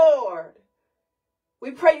 Thank you, Lord.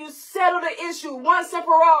 We pray you settle the issue once and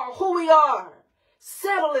for all, who we are.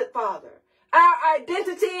 Settle it, Father. Our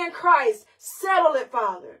identity in Christ, settle it,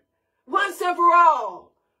 Father. Once and for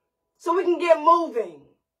all. so we can get moving.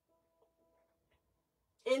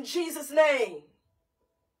 In Jesus' name.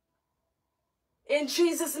 In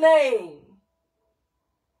Jesus' name.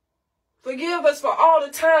 Forgive us for all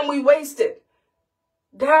the time we wasted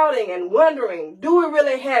doubting and wondering, do we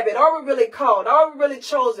really have it? Are we really called? Are we really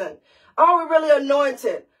chosen? Are we really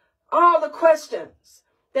anointed? All the questions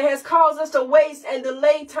that has caused us to waste and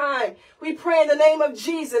delay time. We pray in the name of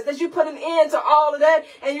Jesus that you put an end to all of that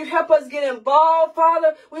and you help us get involved,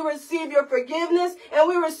 Father. We receive your forgiveness and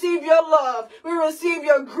we receive your love. We receive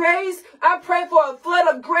your grace. I pray for a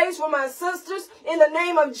flood of grace for my sisters in the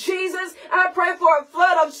name of Jesus. I pray for a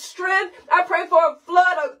flood of strength. I pray for a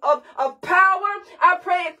flood of power. I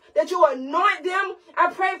pray that you anoint them.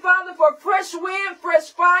 I pray, Father, for fresh wind,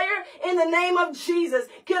 fresh fire in the name of Jesus.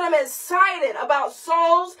 Get them excited about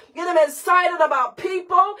souls. Get them excited about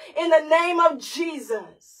people in the name of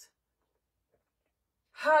Jesus.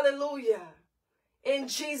 Hallelujah. In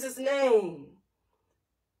Jesus' name.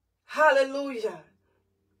 Hallelujah.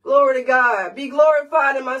 Glory to God. Be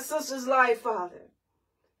glorified in my sister's life, Father.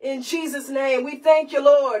 In Jesus' name, we thank you,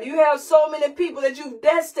 Lord. You have so many people that you've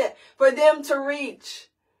destined for them to reach.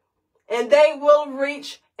 And they will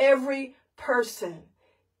reach every person.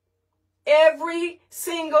 Every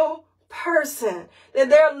single person that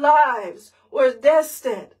their lives were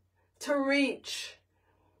destined to reach.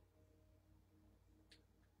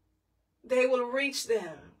 They will reach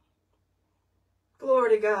them.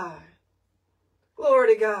 Glory to God.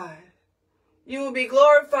 Glory to God. You will be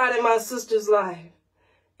glorified in my sister's life.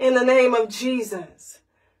 In the name of Jesus.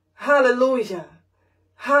 Hallelujah.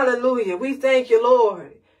 Hallelujah. We thank you,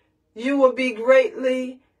 Lord. You will be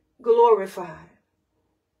greatly glorified.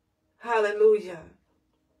 Hallelujah.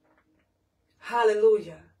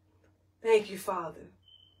 Hallelujah. Thank you, Father.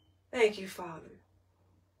 Thank you, Father.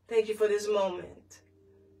 Thank you for this moment.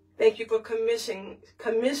 Thank you for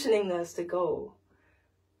commissioning us to go.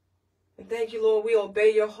 And thank you, Lord, we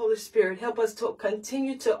obey your Holy Spirit. Help us to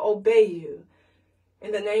continue to obey you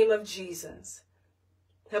in the name of Jesus.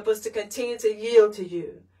 Help us to continue to yield to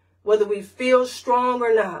you, whether we feel strong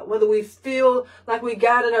or not, whether we feel like we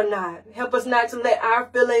got it or not. Help us not to let our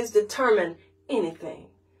feelings determine anything.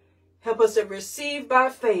 Help us to receive by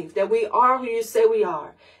faith that we are who you say we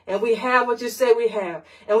are. And we have what you say we have.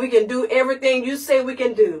 And we can do everything you say we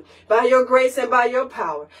can do by your grace and by your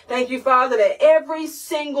power. Thank you, Father, that every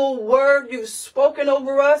single word you've spoken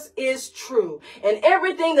over us is true. And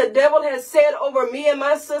everything the devil has said over me and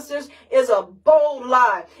my sisters is a bold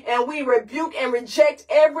lie. And we rebuke and reject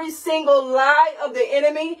every single lie of the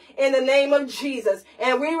enemy in the name of Jesus.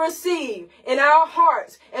 And we receive in our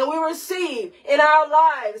hearts and we receive in our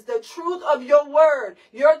lives the truth of your word.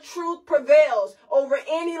 Your truth prevails over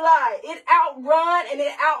any lie. It outruns and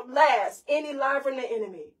it outlasts any lie from the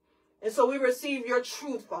enemy. And so we receive your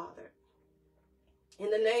truth, Father. In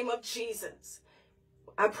the name of Jesus.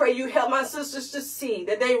 I pray you help my sisters to see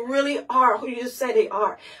that they really are who you say they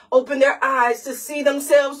are. Open their eyes to see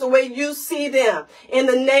themselves the way you see them. In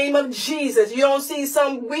the name of Jesus. You don't see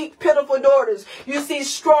some weak, pitiful daughters. You see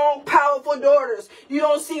strong, powerful daughters. You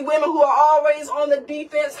don't see women who are always on the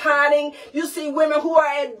defense hiding. You see women who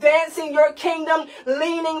are advancing your kingdom,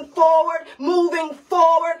 leaning forward, moving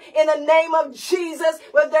forward in the name of Jesus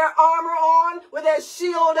with their armor on, with their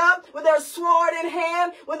shield up, with their sword in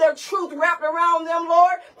hand, with their truth wrapped around them, Lord.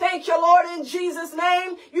 Thank you, Lord, in Jesus'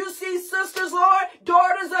 name. You see sisters, Lord,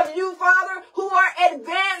 daughters of you, Father, who are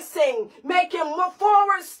advancing, making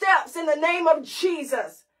forward steps in the name of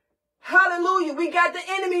Jesus. Hallelujah. We got the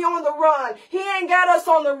enemy on the run. He ain't got us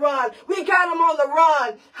on the run. We got him on the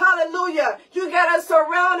run. Hallelujah. You got us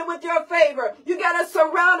surrounded with your favor. You got us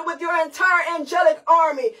surrounded with your entire angelic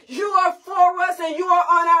army. You are for us and you are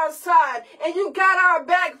on our side. And you got our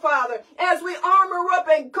back, Father, as we armor up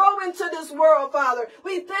and go into this world, Father.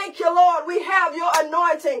 We thank you, Lord. We have your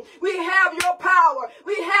anointing. We have your power.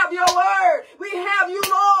 We have your word. We have you,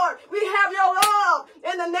 Lord. We have your love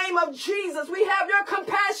in the name of Jesus. We have your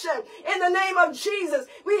compassion. In the name of Jesus,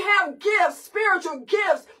 we have gifts, spiritual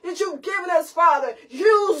gifts that you've given us, Father.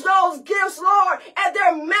 Use those gifts, Lord, at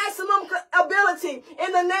their maximum ability.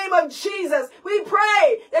 In the name of Jesus, we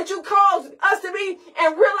pray that you cause us to be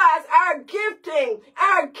and realize our gifting,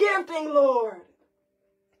 Lord.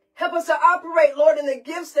 Help us to operate, Lord, in the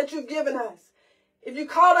gifts that you've given us. If you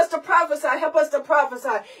called us to prophesy, help us to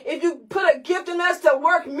prophesy. If you put a gift in us to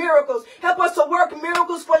work miracles, help us to work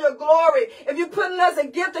miracles for your glory. If you put in us a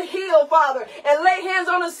gift to heal, Father, and lay hands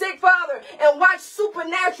on the sick, Father, and watch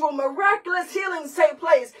supernatural, miraculous healings take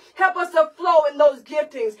place, help us to flow in those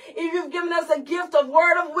giftings. If you've given us a gift of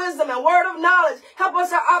word of wisdom and word of knowledge, help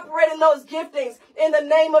us to operate in those giftings in the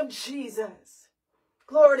name of Jesus.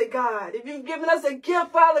 Glory to God. If you've given us a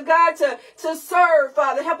gift, Father God, to serve,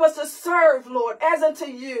 Father, help us to serve, Lord, as unto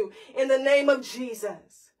you in the name of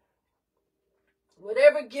Jesus.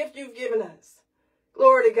 Whatever gift you've given us,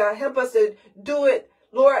 glory to God, help us to do it,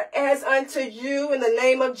 Lord, as unto you in the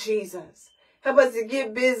name of Jesus. Help us to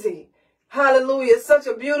get busy. Hallelujah. Such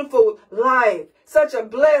a beautiful life. Such a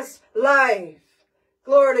blessed life.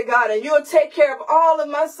 Glory to God. And you'll take care of all of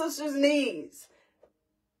my sister's needs.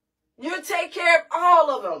 You'll take care of all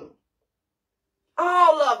of them.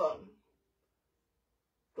 All of them.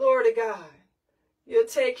 Glory to God. You'll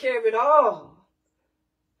take care of it all.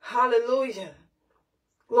 Hallelujah.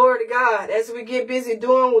 Glory to God. As we get busy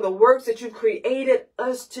doing the works that you created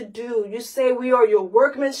us to do. You say we are your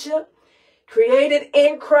workmanship, created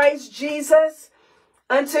in Christ Jesus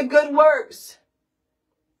unto good works.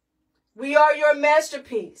 We are your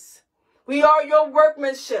masterpiece. We are your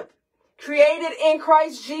workmanship, created in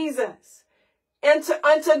Christ Jesus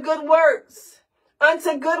unto good works.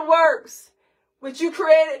 Unto good works, which you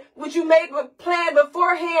created, which you made planned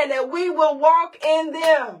beforehand, that we will walk in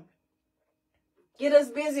them. Get us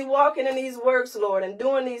busy walking in these works, Lord, and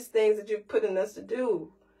doing these things that you've put in us to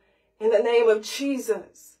do. In the name of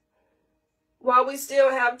Jesus. While we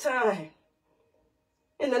still have time.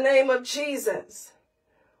 In the name of Jesus.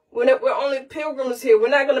 We're only pilgrims here. We're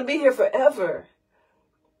not going to be here forever.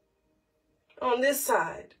 On this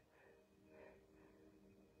side.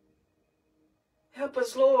 Help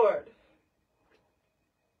us, Lord.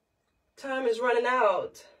 Time is running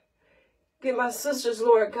out. Get my sisters,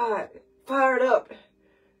 Lord God, fired up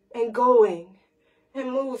and going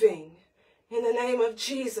and moving in the name of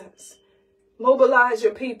Jesus. Mobilize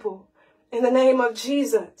your people in the name of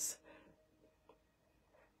Jesus.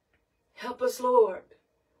 Help us, Lord,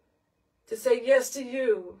 to say yes to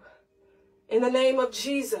you in the name of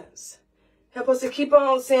Jesus. Help us to keep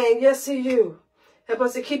on saying yes to you. Help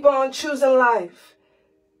us to keep on choosing life.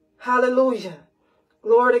 Hallelujah.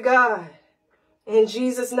 Glory to God. In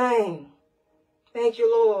Jesus' name. Thank you,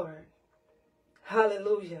 Lord.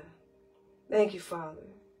 Hallelujah. Thank you, Father.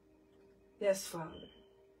 Yes, Father.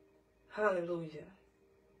 Hallelujah.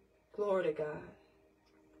 Glory to God.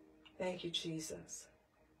 Thank you, Jesus.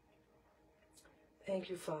 Thank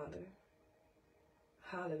you, Father.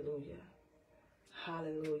 Hallelujah.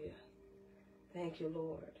 Hallelujah. Thank you,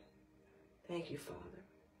 Lord. Thank you, Father.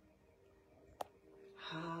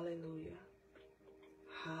 Hallelujah.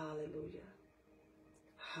 Hallelujah.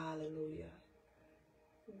 Hallelujah.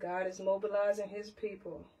 God is mobilizing his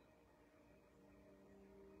people.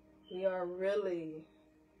 We are really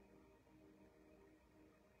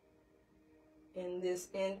in this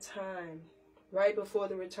end time, right before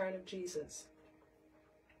the return of Jesus.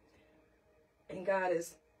 And God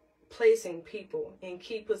is placing people in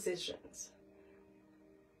key positions.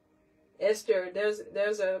 Esther,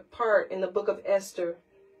 there's a part in the book of Esther,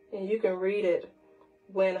 and you can read it,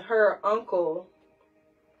 when her uncle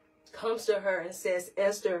comes to her and says,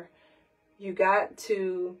 Esther, you got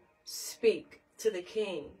to speak to the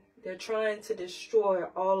king. They're trying to destroy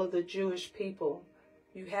all of the Jewish people.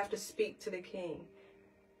 You have to speak to the king.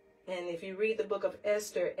 And if you read the book of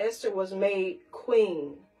Esther, Esther was made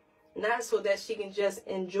queen, not so that she can just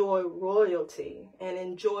enjoy royalty and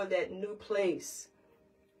enjoy that new place.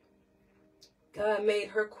 God made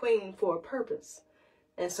her queen for a purpose.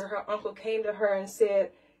 And so her uncle came to her and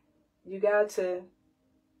said, you got to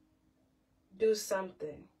do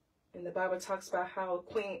something. And the Bible talks about how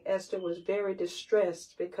Queen Esther was very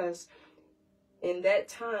distressed, because in that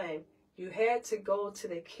time you had to go to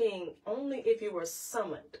the king only if you were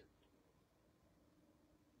summoned.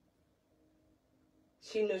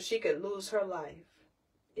 She knew she could lose her life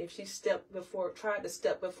if she tried to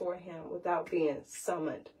step before him without being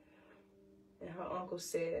summoned. And her uncle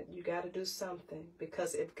said, you got to do something,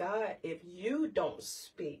 because if you don't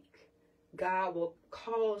speak, God will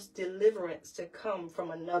cause deliverance to come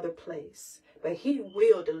from another place. But he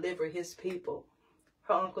will deliver his people.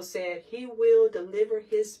 Her uncle said he will deliver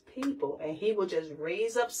his people, and he will just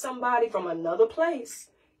raise up somebody from another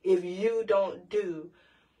place if you don't do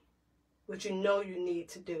what you know you need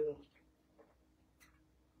to do.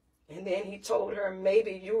 And then he told her,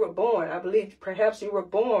 maybe you were born. I believe perhaps you were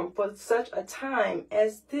born for such a time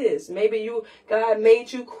as this. Maybe God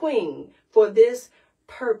made you queen for this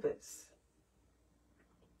purpose.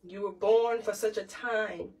 You were born for such a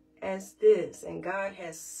time as this, and God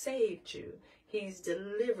has saved you. He's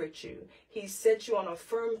delivered you. He's set you on a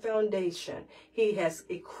firm foundation. He has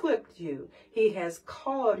equipped you. He has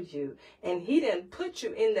called you, and he didn't put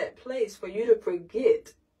you in that place for you to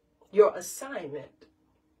forget your assignment.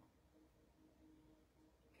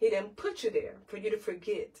 He didn't put you there for you to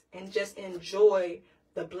forget and just enjoy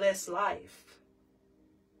the blessed life.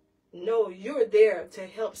 No, you're there to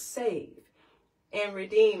help save and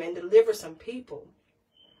redeem and deliver some people.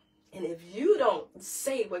 And if you don't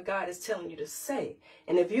say what God is telling you to say,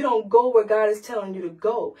 and if you don't go where God is telling you to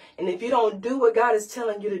go, and if you don't do what God is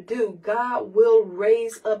telling you to do, God will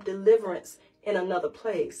raise up deliverance in another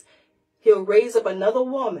place. He'll raise up another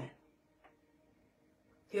woman.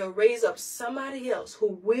 He'll raise up somebody else who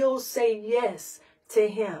will say yes to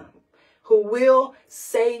him, who will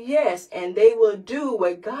say yes, and they will do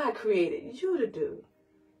what God created you to do.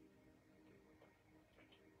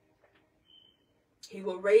 He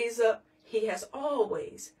will raise up, he has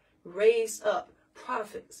always raised up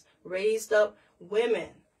prophets, raised up women,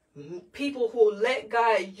 people who let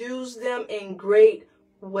God use them in great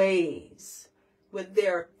ways. With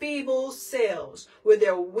their feeble selves, with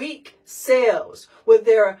their weak selves, with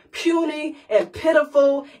their puny and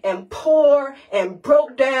pitiful and poor and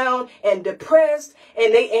broke down and depressed.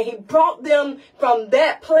 And he brought them from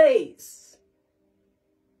that place.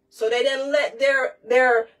 So they didn't let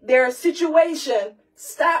their situation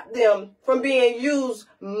stop them from being used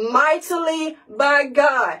mightily by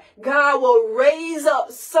God. God will raise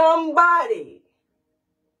up somebody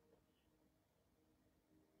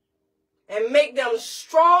and make them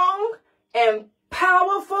strong and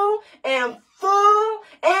powerful and full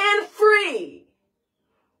and free.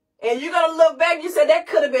 And you're going to look back, you say, that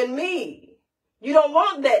could have been me. You don't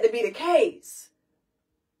want that to be the case.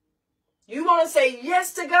 You want to say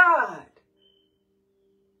yes to God.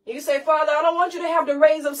 You say, Father, I don't want you to have to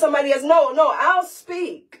raise up somebody else. No, I'll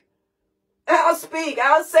speak. I'll speak.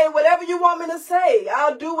 I'll say whatever you want me to say.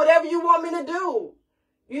 I'll do whatever you want me to do.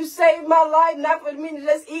 You saved my life not for me to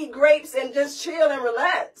just eat grapes and just chill and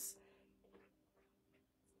relax.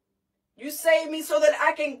 You saved me so that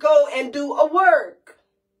I can go and do a work.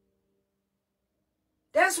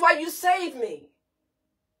 That's why you saved me.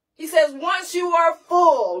 He says, once you are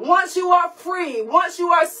full, once you are free, once you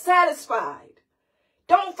are satisfied,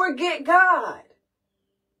 don't forget God.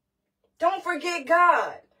 Don't forget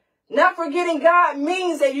God. Not forgetting God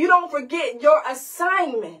means that you don't forget your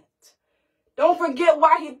assignment. Don't forget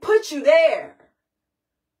why he put you there.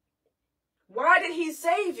 Why did he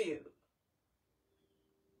save you?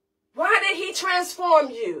 Why did he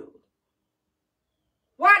transform you?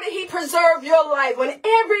 Why did he preserve your life when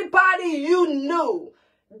everybody you knew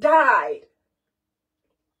died?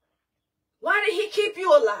 Why did he keep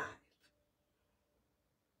you alive?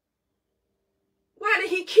 Why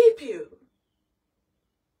did he keep you?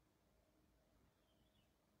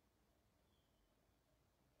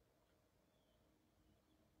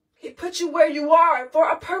 He put you where you are for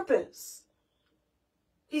a purpose.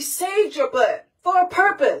 He saved your butt for a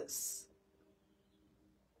purpose.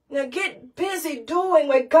 Now get busy doing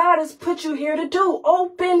what God has put you here to do.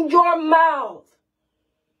 Open your mouth.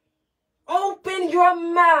 Open your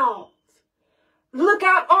mouth. Look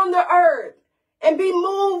out on the earth and be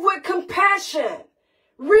moved with compassion.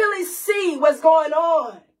 Really see what's going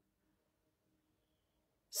on.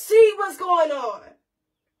 See what's going on.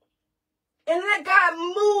 And let God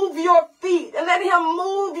move your feet and let him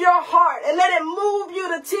move your heart and let him move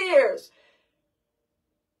you to tears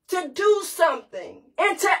to do something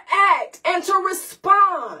and to act and to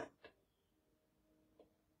respond.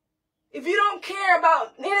 If you don't care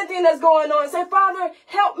about anything that's going on, say, Father,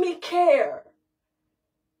 help me care.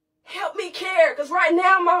 Help me care, because right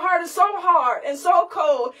now my heart is so hard and so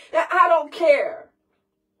cold that I don't care.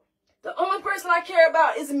 The only person I care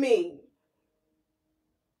about is me.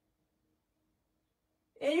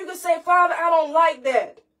 And you can say, Father, I don't like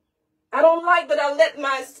that. I don't like that I let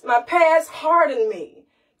my past harden me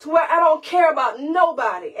to where I don't care about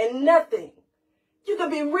nobody and nothing. You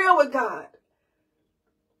can be real with God.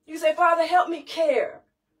 You say, Father, help me care.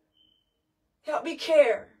 Help me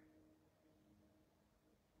care.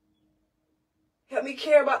 Help me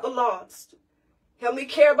care about the lost. Help me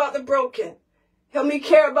care about the broken. Help me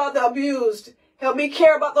care about the abused. Help me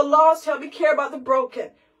care about the lost. Help me care about the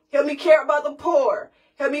broken. Help me care about the poor.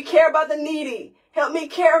 Help me care about the needy. Help me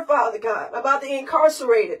care, Father God, about the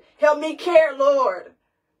incarcerated. Help me care, Lord.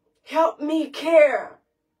 Help me care.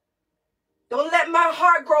 Don't let my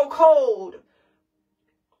heart grow cold.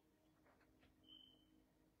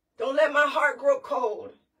 Don't let my heart grow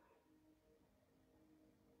cold.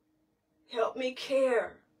 Help me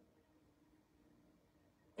care.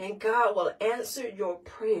 And God will answer your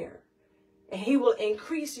prayer. And he will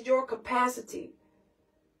increase your capacity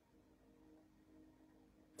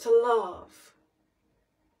to love.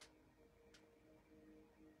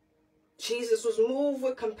 Jesus was moved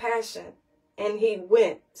with compassion and he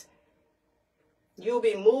went. You'll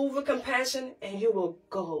be moved with compassion and you will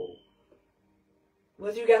go.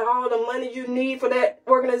 Whether you got all the money you need for that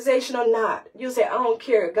organization or not. You say, I don't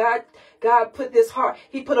care. God put this heart.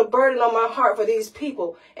 He put a burden on my heart for these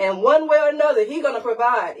people. And one way or another, he's going to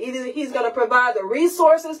provide. Either he's going to provide the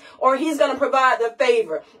resources or he's going to provide the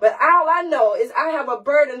favor. But all I know is I have a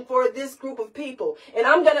burden for this group of people. And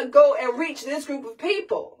I'm going to go and reach this group of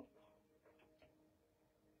people.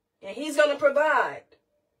 And he's going to provide.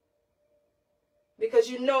 Because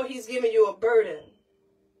you know he's giving you a burden.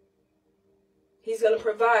 He's going to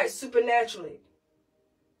provide supernaturally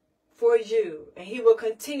for you. And he will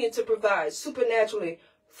continue to provide supernaturally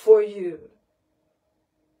for you.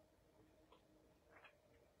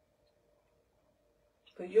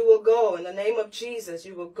 But you will go. In the name of Jesus,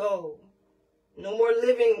 you will go. No more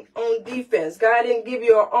living on defense. God didn't give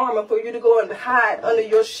you an armor for you to go and hide under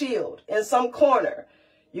your shield in some corner.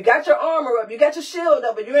 You got your armor up. You got your shield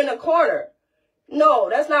up, but you're in a corner. No,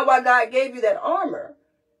 that's not why God gave you that armor.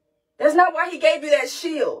 That's not why he gave you that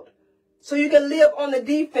shield. So you can live on the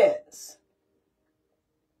defense.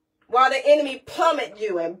 While the enemy plummet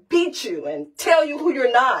you and beat you and tell you who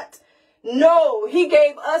you're not. No, he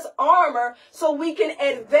gave us armor so we can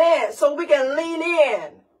advance, so we can lean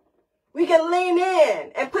in. We can lean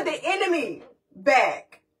in and put the enemy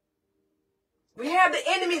back. We have the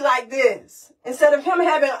enemy like this instead of him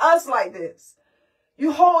having us like this.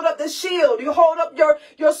 You hold up the shield. You hold up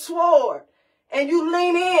your sword. And you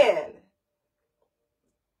lean in,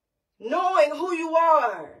 knowing who you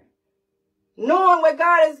are, knowing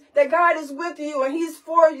that God is with you and he's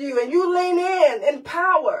for you, and you lean in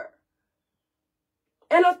power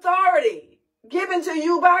and authority given to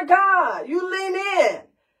you by God. You lean in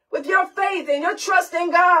with your faith and your trust in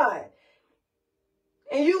God,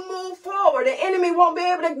 and you move forward. The enemy won't be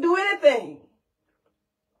able to do anything.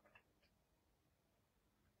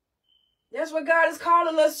 That's what God is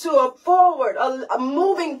calling us to, a forward, a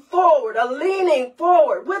moving forward, a leaning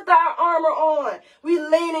forward with our armor on. We're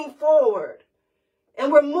leaning forward and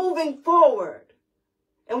we're moving forward.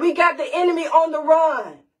 And we got the enemy on the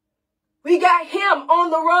run. We got him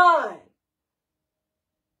on the run.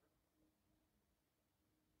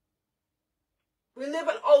 We live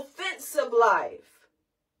an offensive life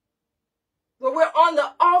where we're on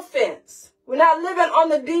the offense. We're not living on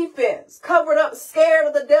the defense, covered up, scared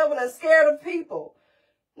of the devil and scared of people.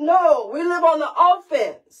 No, we live on the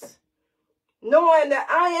offense, knowing that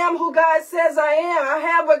I am who God says I am. I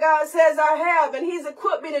have what God says I have, and he's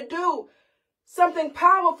equipped me to do something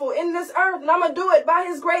powerful in this earth, and I'm going to do it by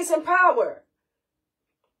his grace and power.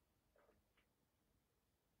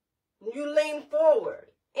 You lean forward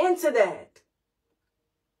into that.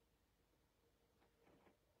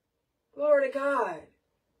 Glory to God.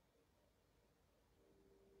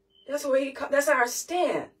 That's our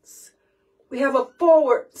stance. We have a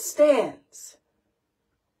forward stance.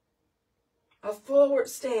 A forward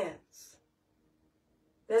stance.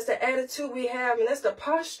 That's the attitude we have, and that's the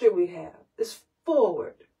posture we have. It's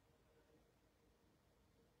forward.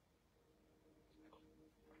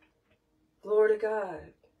 Glory to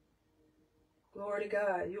God. Glory to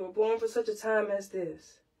God. You were born for such a time as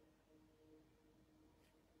this.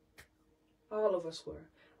 All of us were.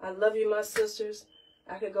 I love you, my sisters.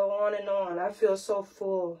 I could go on and on. I feel so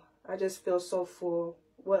full. I just feel so full.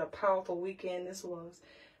 What a powerful weekend this was.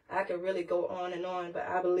 I could really go on and on, but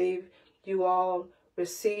I believe you all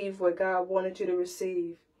received what God wanted you to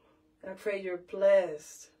receive. I pray you're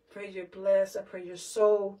blessed. Pray you're blessed. I pray you're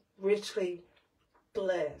so richly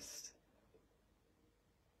blessed.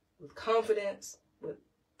 With confidence, with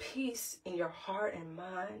peace in your heart and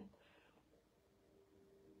mind.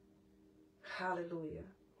 Hallelujah.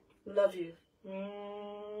 Love you.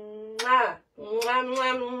 Mwah. Mwah,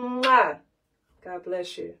 mwah, mwah. God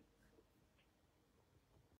bless you.